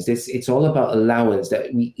things. It's all about allowance,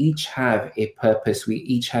 that we each have a purpose, we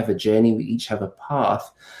each have a journey, we each have a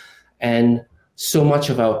path. And so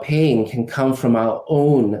much of our pain can come from our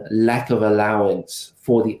own lack of allowance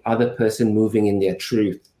for the other person moving in their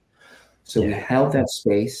truth. So we held that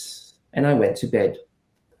space, and I went to bed.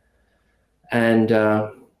 And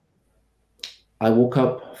I woke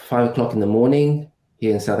up 5 o'clock in the morning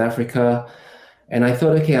here in South Africa. And I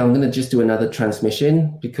thought, okay, I'm going to just do another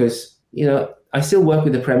transmission because, I still work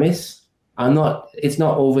with the premise. It's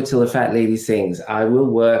not over till the fat lady sings. I will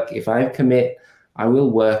work. If I commit, I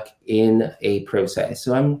will work in a process.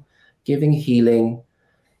 So I'm giving healing,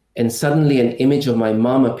 and suddenly an image of my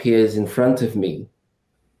mom appears in front of me.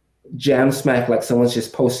 jam smack, like someone's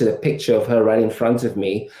just posted a picture of her right in front of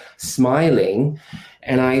me, smiling.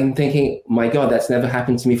 And I'm thinking, my God, that's never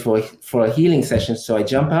happened to me for a healing session. So I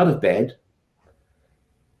jump out of bed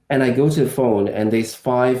and I go to the phone, and there's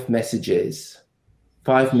 5 messages,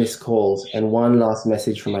 5 missed calls, and 1 last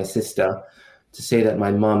message from my sister to say that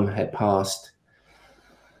my mum had passed.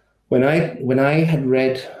 When I had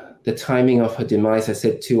read the timing of her demise, I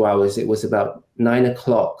said 2 hours. It was about 9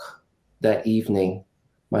 o'clock that evening.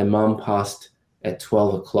 My mum passed at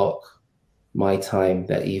 12 o'clock my time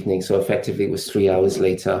that evening. So effectively it was 3 hours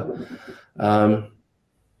later.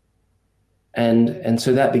 And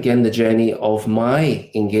so that began the journey of my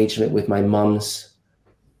engagement with my mum's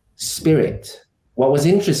spirit. What was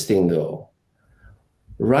interesting though,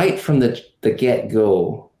 right from the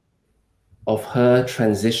get-go of her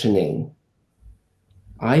transitioning,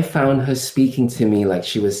 I found her speaking to me like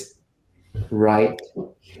she was right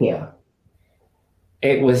here.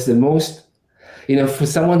 It was the most, for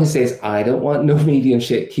someone who says, I don't want no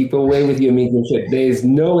mediumship, keep away with your mediumship. There's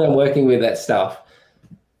no way I'm working with that stuff.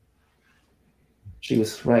 She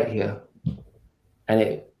was right here.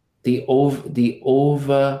 And the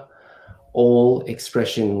overall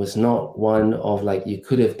expression was not one of like, you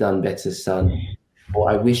could have done better, son, or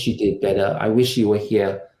I wish you did better. I wish you were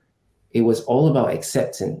here. It was all about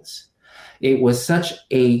acceptance. It was such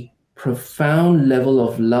a profound level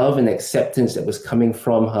of love and acceptance that was coming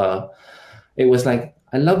from her. It was like,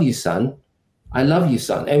 I love you, son. I love you,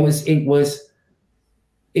 son.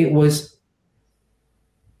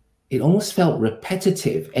 It almost felt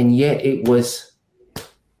repetitive, and yet it was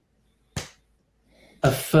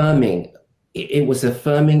affirming. It was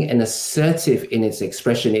affirming and assertive in its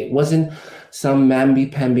expression. It wasn't some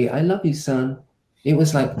mamby-pamby, I love you, son. It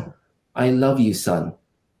was like, I love you, son.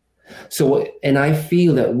 So, and I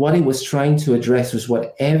feel that what it was trying to address was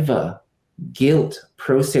whatever guilt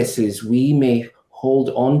processes we may hold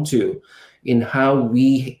on to in how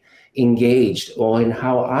we engaged or in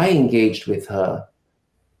how I engaged with her.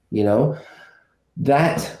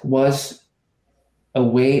 That was a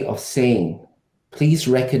way of saying, please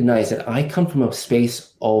recognize that I come from a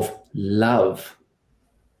space of love.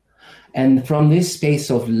 And from this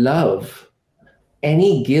space of love,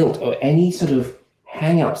 any guilt or any sort of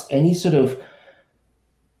hang-ups, any sort of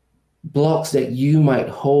blocks that you might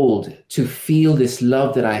hold to feel this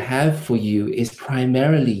love that I have for you is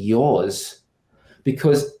primarily yours.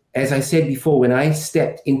 Because as I said before, when I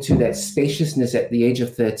stepped into that spaciousness at the age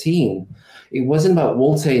of 13, it wasn't about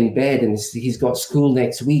Walter in bed and he's got school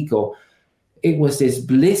next week, or it was this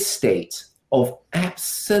bliss state of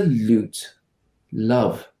absolute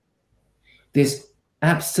love, this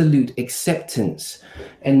absolute acceptance.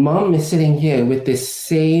 And mom is sitting here with this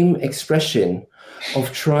same expression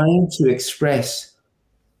of trying to express,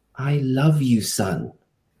 I love you, son.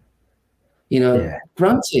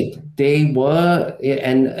 Granted, they were,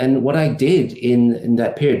 and what I did in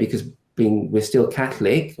that period, because we're still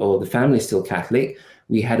Catholic, or the family's still Catholic,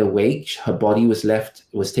 we had a wake, her body was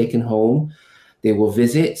taken home, there were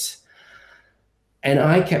visits, and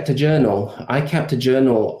I kept a journal. I kept a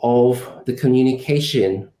journal of the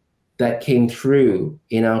communication that came through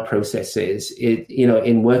in our processes,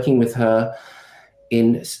 in working with her,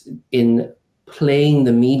 in playing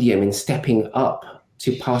the medium, in stepping up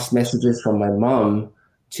to pass messages from my mom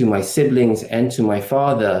to my siblings and to my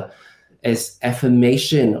father as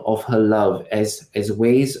affirmation of her love, as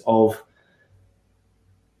ways of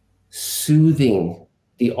soothing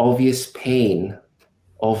the obvious pain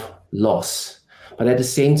of loss, but at the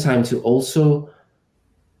same time to also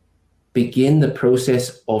begin the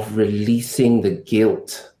process of releasing the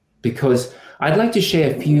guilt. Because I'd like to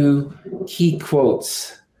share a few key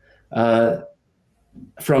quotes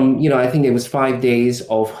from, I think it was 5 days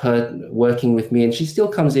of her working with me, and she still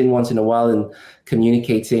comes in once in a while and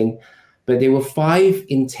communicating, but there were 5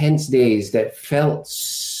 intense days that felt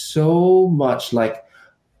so much like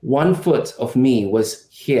one foot of me was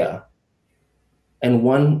here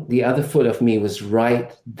and the other foot of me was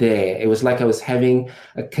right there. It was like I was having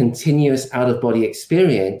a continuous out-of-body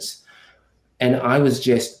experience, and I was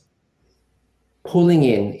just pulling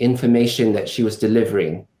in information that she was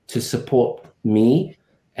delivering to support me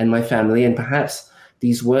and my family, and perhaps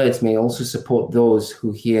these words may also support those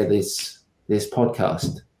who hear this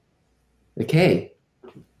podcast. Okay.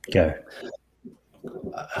 Go.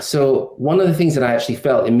 So one of the things that I actually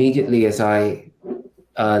felt immediately as I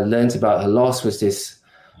learned about her loss was this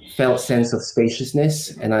felt sense of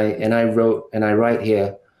spaciousness, and I write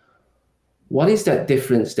here, what is that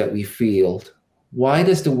difference that we feel? Why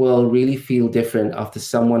does the world really feel different after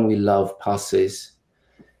someone we love passes?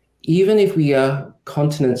 Even if we are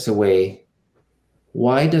continents away,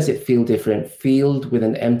 Why does it feel different? Filled with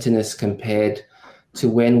an emptiness compared to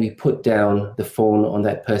when we put down the phone on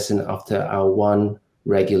that person after our one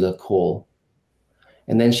regular call.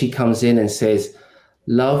 And then she comes in and says,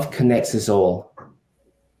 love connects us all.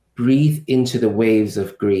 Breathe into the waves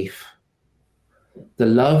of grief. The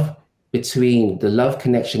love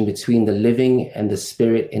connection between the living and the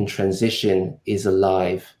spirit in transition is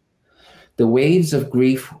alive. The waves of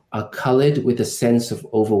grief are colored with a sense of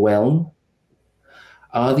overwhelm.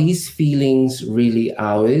 Are these feelings really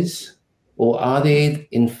ours, or are they,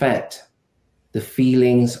 in fact, the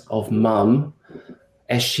feelings of Mum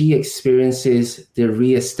as she experiences the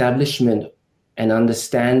reestablishment and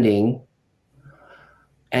understanding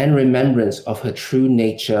and remembrance of her true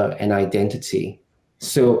nature and identity?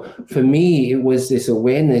 So for me, it was this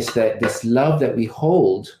awareness that this love that we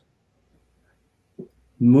hold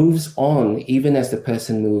moves on even as the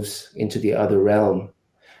person moves into the other realm.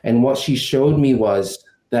 And what she showed me was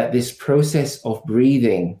that this process of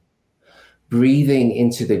breathing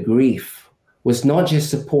into the grief was not just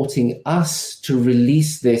supporting us to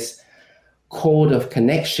release this cord of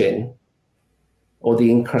connection or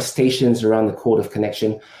the incrustations around the cord of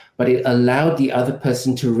connection, but it allowed the other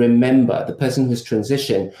person to remember, the person who's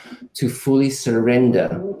transitioned, to fully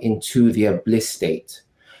surrender into their bliss state.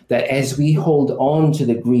 That as we hold on to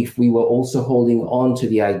the grief, we were also holding on to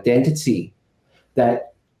the identity that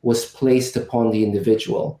was placed upon the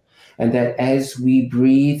individual. And that as we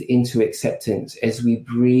breathe into acceptance, as we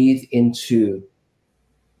breathe into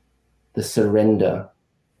the surrender,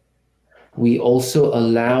 we also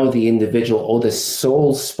allow the individual or the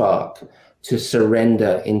soul spark to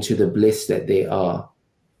surrender into the bliss that they are.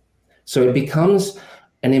 So it becomes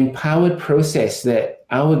an empowered process that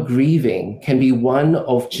our grieving can be one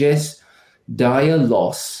of just dire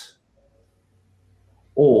loss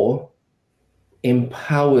or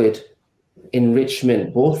empowered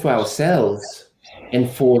enrichment, both for ourselves and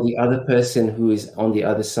for the other person who is on the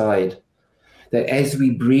other side. That as we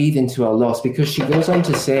breathe into our loss, because she goes on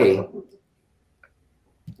to say,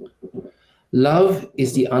 love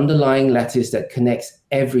is the underlying lattice that connects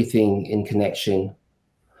everything in connection.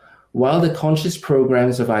 While the conscious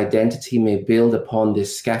programs of identity may build upon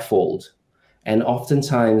this scaffold and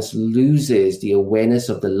oftentimes loses the awareness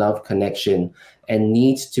of the love connection and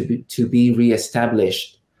needs to be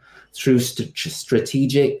reestablished through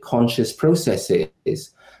strategic conscious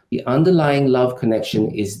processes, the underlying love connection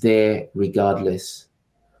is there regardless.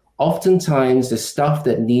 Oftentimes, the stuff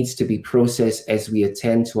that needs to be processed as we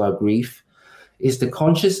attend to our grief is the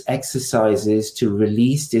conscious exercises to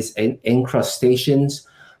release these incrustations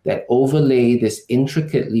that overlay this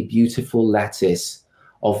intricately beautiful lattice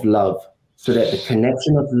of love, so that the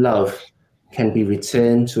connection of love can be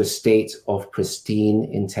returned to a state of pristine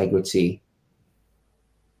integrity.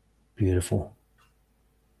 Beautiful.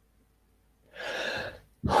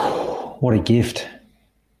 What a gift.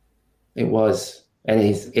 It was, and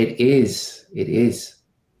it is.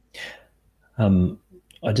 I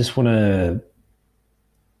just want to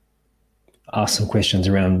ask some questions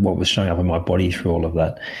around what was showing up in my body through all of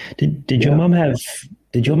that. Did your mum have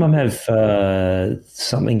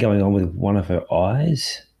something going on with one of her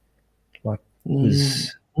eyes? Like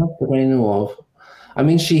was not that I know of. I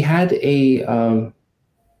mean, she had an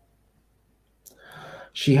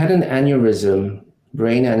aneurysm,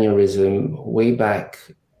 brain aneurysm, way back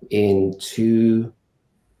in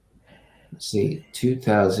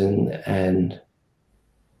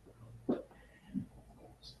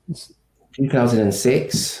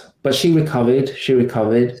 2006, but she recovered.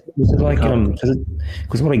 Was it like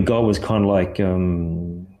because what I got was kind of like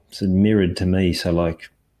sort of mirrored to me. So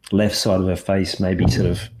like left side of her face, maybe sort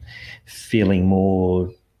of feeling more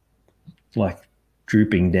like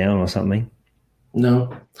drooping down or something.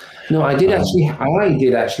 No, I did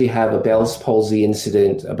actually have a Bell's palsy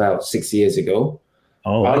incident about 6 years ago.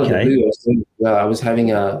 Oh, Out okay. of the blue, I was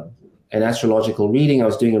having an astrological reading. I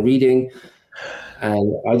was doing a reading.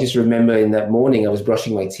 And I just remember in that morning, I was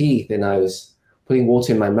brushing my teeth and I was putting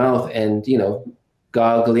water in my mouth and,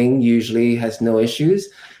 gargling usually has no issues.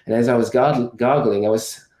 And as I was gargling, I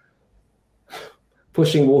was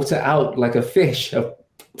pushing water out like a fish. And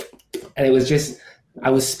it was just, I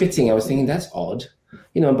was spitting. I was thinking, that's odd.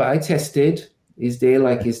 But I tested. Is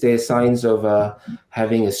there signs of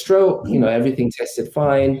having a stroke? Everything tested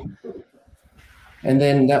fine. And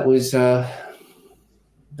then that was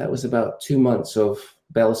about 2 months of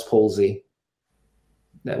Bell's palsy.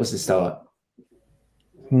 That was the start.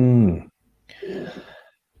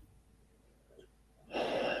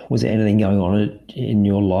 Was there anything going on in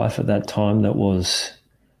your life at that time that was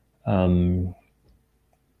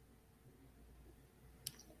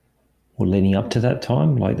or leading up to that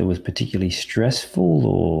time, like that was particularly stressful,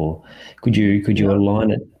 or could you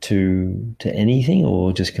align it to anything,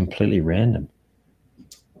 or just completely random?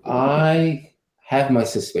 I have my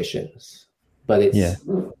suspicions, but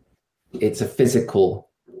it's a physical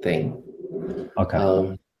thing.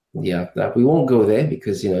 Okay. That we won't go there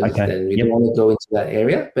because Okay. then we don't want to go into that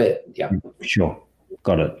area. But yeah, sure,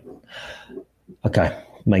 got it. Okay,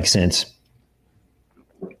 makes sense.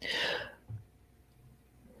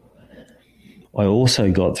 I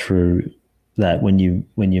also got through that when you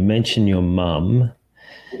mention your mum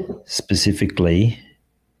specifically,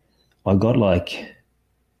 I got like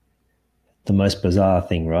the most bizarre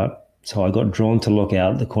thing, right? So I got drawn to look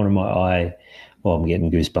out the corner of my eye. Well, I'm getting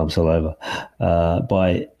goosebumps all over.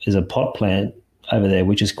 There's a pot plant over there,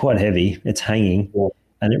 which is quite heavy. It's hanging,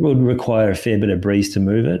 and it would require a fair bit of breeze to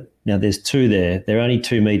move it. Now, there's two there. They're only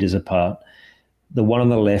 2 meters apart. The one on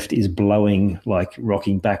the left is blowing, like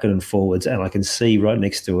rocking backward and forwards, and I can see right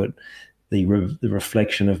next to it the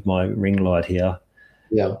reflection of my ring light here.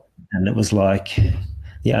 Yeah. And it was like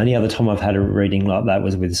the only other time I've had a reading like that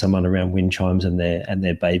was with someone around wind chimes and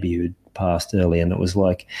their baby who'd passed early, and it was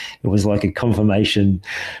like a confirmation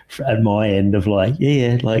at my end of like,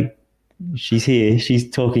 yeah, like she's here, she's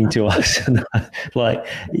talking to us. And like,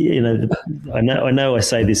 I know I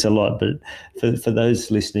say this a lot, but for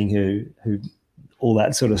those listening who all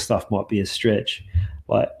that sort of stuff might be a stretch,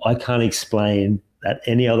 like I can't explain that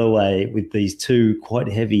any other way with these two quite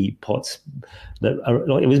heavy pots that are,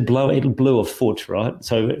 like, it blew a foot, right?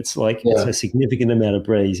 So it's like it's a significant amount of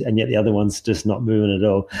breeze, and yet the other one's just not moving at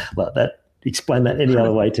all. Like that, explain that any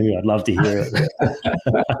other way to me, I'd love to hear it.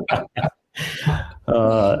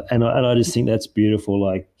 And I just think that's beautiful,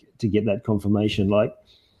 like to get that confirmation, like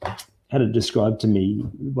had it described to me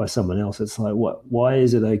by someone else. It's like, why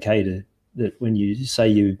is it okay that when you say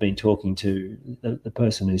you've been talking to the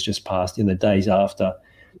person who's just passed in the days after,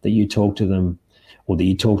 that you talk to them, or that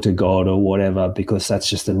you talk to God or whatever, because that's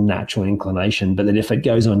just a natural inclination. But then if it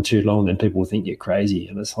goes on too long, then people think you're crazy.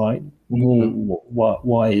 And it's like,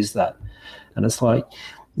 why is that? And it's like,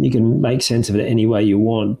 you can make sense of it any way you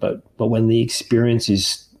want, but when the experience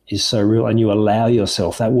is so real and you allow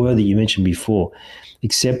yourself, that word that you mentioned before,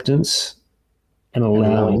 acceptance and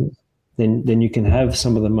allowing, then you can have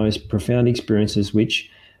some of the most profound experiences which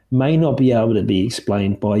may not be able to be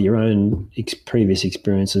explained by your own previous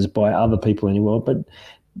experiences, by other people in the world, but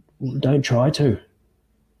don't try to.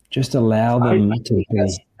 Just allow them to be.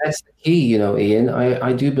 That's the key, Ian.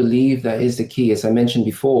 I do believe that is the key. As I mentioned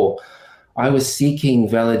before, I was seeking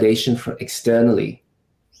validation externally.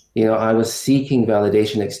 I was seeking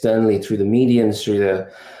validation externally through the mediums, through the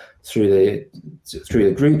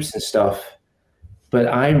groups and stuff. But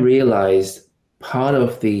I realized part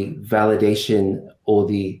of the validation or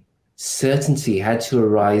the certainty had to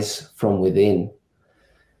arise from within.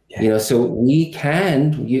 Yeah. So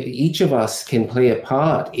each of us can play a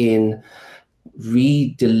part in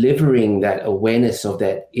re-delivering that awareness of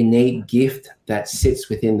that innate gift that sits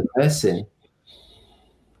within the person.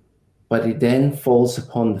 But it then falls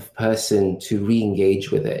upon the person to re-engage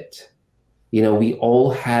with it. We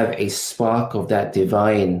all have a spark of that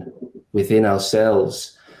divine within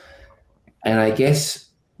ourselves. And I guess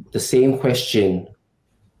the same question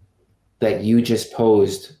that you just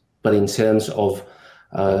posed, but in terms of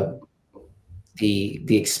the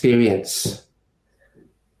experience,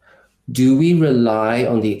 do we rely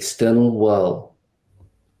on the external world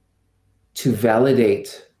to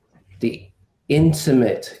validate the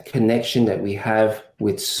intimate connection that we have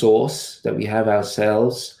with Source, that we have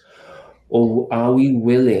ourselves, or are we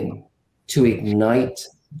willing to ignite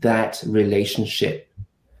that relationship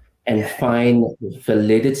and find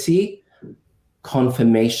validity,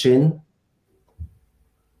 confirmation,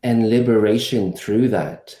 and liberation through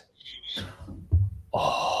that?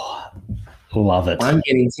 Oh, love it. I'm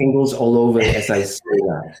getting tingles all over as I say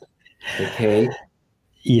that. Okay.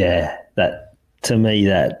 Yeah, that to me,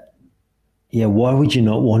 why would you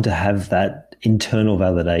not want to have that internal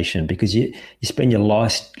validation? Because you spend your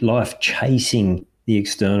life chasing the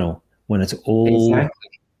external when it's all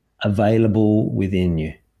available within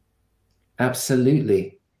you.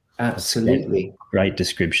 Absolutely. Great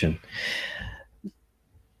description.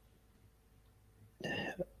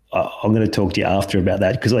 I'm going to talk to you after about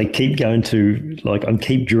that, because I keep going to, like, I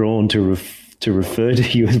keep drawn to refer to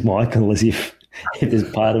you as Michael, as if there's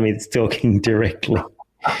part of me that's talking directly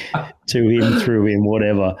to him, through him,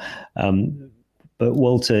 whatever. But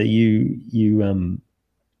Walter,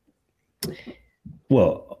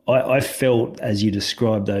 I felt, as you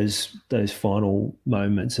described those final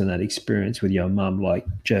moments and that experience with your mum, like,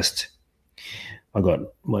 just, I got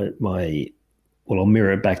my well, I'll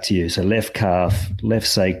mirror it back to you. So left calf, left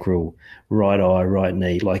sacral, right eye, right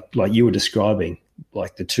knee, like you were describing,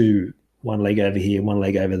 like the two, one leg over here, one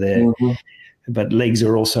leg over there. Mm-hmm. But legs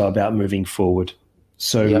are also about moving forward.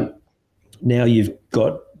 So now you're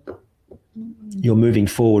moving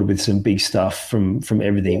forward with some big stuff from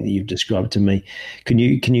everything that you've described to me. Can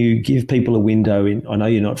you give people a window in? I know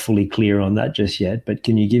you're not fully clear on that just yet, but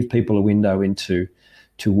can you give people a window into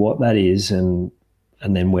what that is and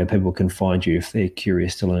then where people can find you if they're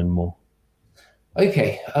curious to learn more?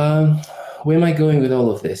 Okay. Where am I going with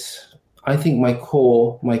all of this? I think my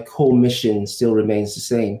core mission still remains the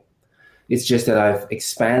same. It's just that I've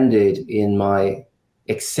expanded in my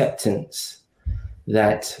acceptance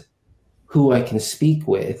that who I can speak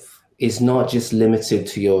with is not just limited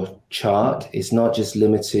to your chart. It's not just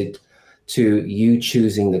limited to you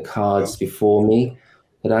choosing the cards before me,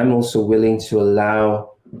 but I'm also willing to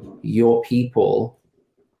allow your people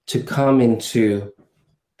to come into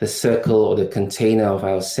the circle or the container of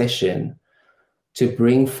our session to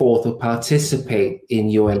bring forth or participate in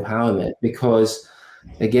your empowerment. Because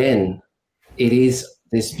again, it is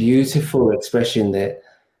this beautiful expression that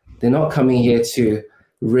they're not coming here to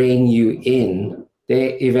rein you in.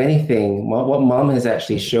 They, if anything, what Mom has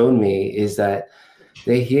actually shown me is that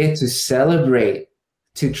they're here to celebrate,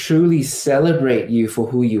 to truly celebrate you for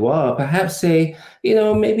who you are. Perhaps say,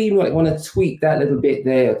 maybe you might want to tweak that little bit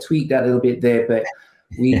there, or tweak that little bit there, but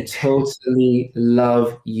we totally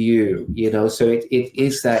love you, So it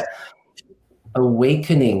is that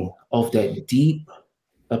awakening of that deep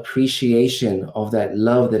appreciation of that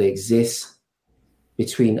love that exists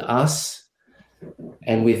between us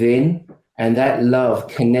and within, and that love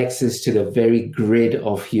connects us to the very grid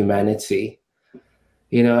of humanity,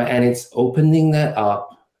 and it's opening that up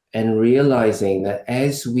and realizing that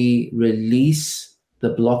as we release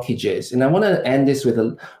the blockages, and I want to end this with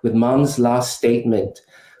Mom's last statement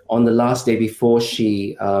on the last day before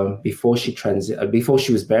she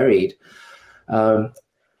was buried.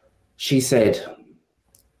 She said,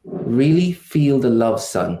 "Really feel the love,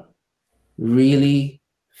 son. Really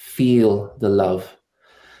feel the love.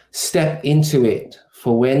 Step into it,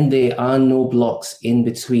 for when there are no blocks in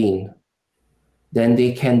between, then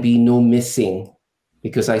there can be no missing."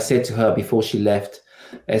 Because I said to her before she left,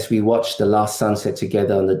 as we watched the last sunset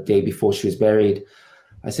together on the day before she was buried,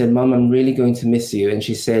 I said, "Mom, I'm really going to miss you." And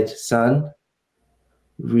she said, "Son,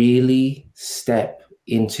 really step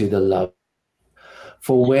into the love.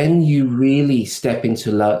 For when you really step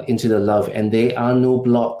into the love and there are no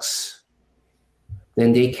blocks,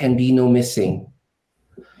 then there can be no missing.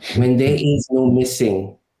 When there is no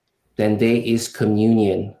missing, then there is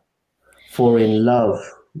communion. For in love,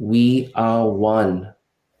 we are one."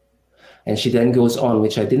 And she then goes on,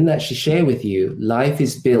 which I didn't actually share with you. Life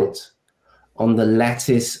is built on the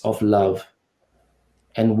lattice of love.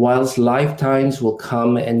 And whilst lifetimes will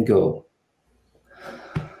come and go,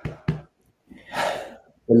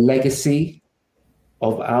 the legacy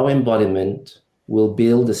of our embodiment will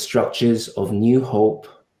build the structures of new hope,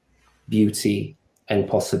 beauty, and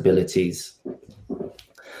possibilities.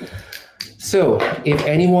 So if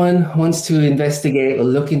anyone wants to investigate or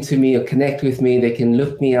look into me or connect with me, they can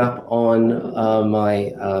look me up on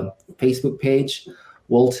my Facebook page,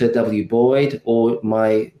 Walter W. Boyd, or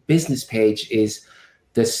my business page is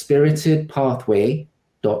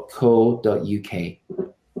thespiritedpathway.co.uk.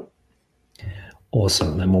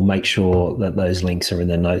 Awesome. And we'll make sure that those links are in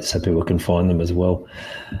the notes so people can find them as well.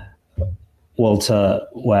 Walter,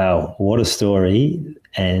 wow, what a story,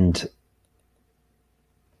 and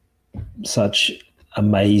such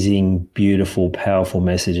amazing, beautiful, powerful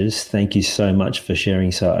messages. Thank you so much for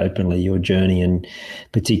sharing so openly your journey, and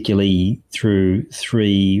particularly through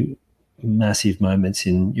 3 massive moments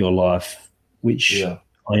in your life, which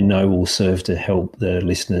I know will serve to help the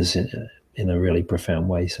listeners in a really profound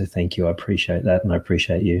way. So thank you. I appreciate that, and I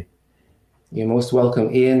appreciate you. You're most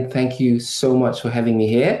welcome, Ian. Thank you so much for having me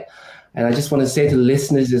here. And I just want to say to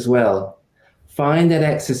listeners as well, find that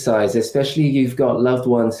exercise, especially if you've got loved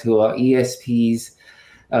ones who are empaths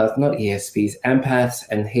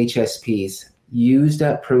and HSPs. Use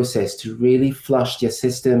that process to really flush your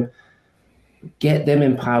system, get them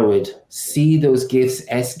empowered, see those gifts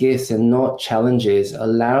as gifts and not challenges.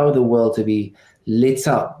 Allow the world to be lit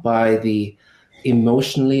up by the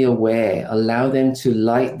emotionally aware. Allow them to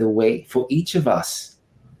light the way for each of us.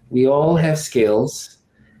 We all have skills.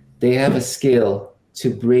 They have a skill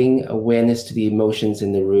to bring awareness to the emotions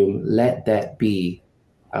in the room. Let that be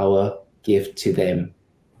our gift to them.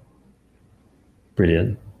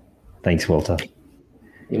 Brilliant. Thanks, Walter.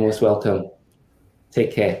 You're most welcome.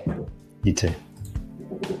 Take care. You too.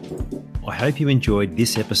 I hope you enjoyed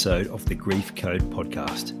this episode of the Grief Code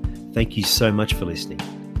podcast. Thank you so much for listening.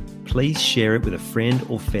 Please share it with a friend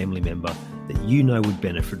or family member that you know would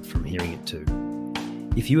benefit from hearing it too.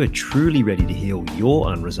 If you are truly ready to heal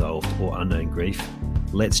your unresolved or unknown grief,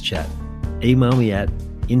 let's chat. Email me at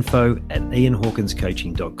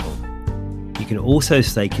info@ianhawkinscoaching.com. You can also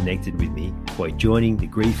stay connected with me by joining the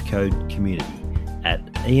Grief Code community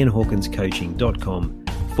at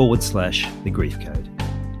ianhawkinscoaching.com/the Grief Code.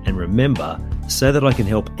 And remember, so that I can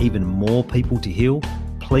help even more people to heal,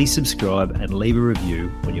 please subscribe and leave a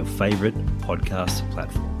review on your favorite podcast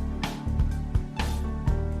platform.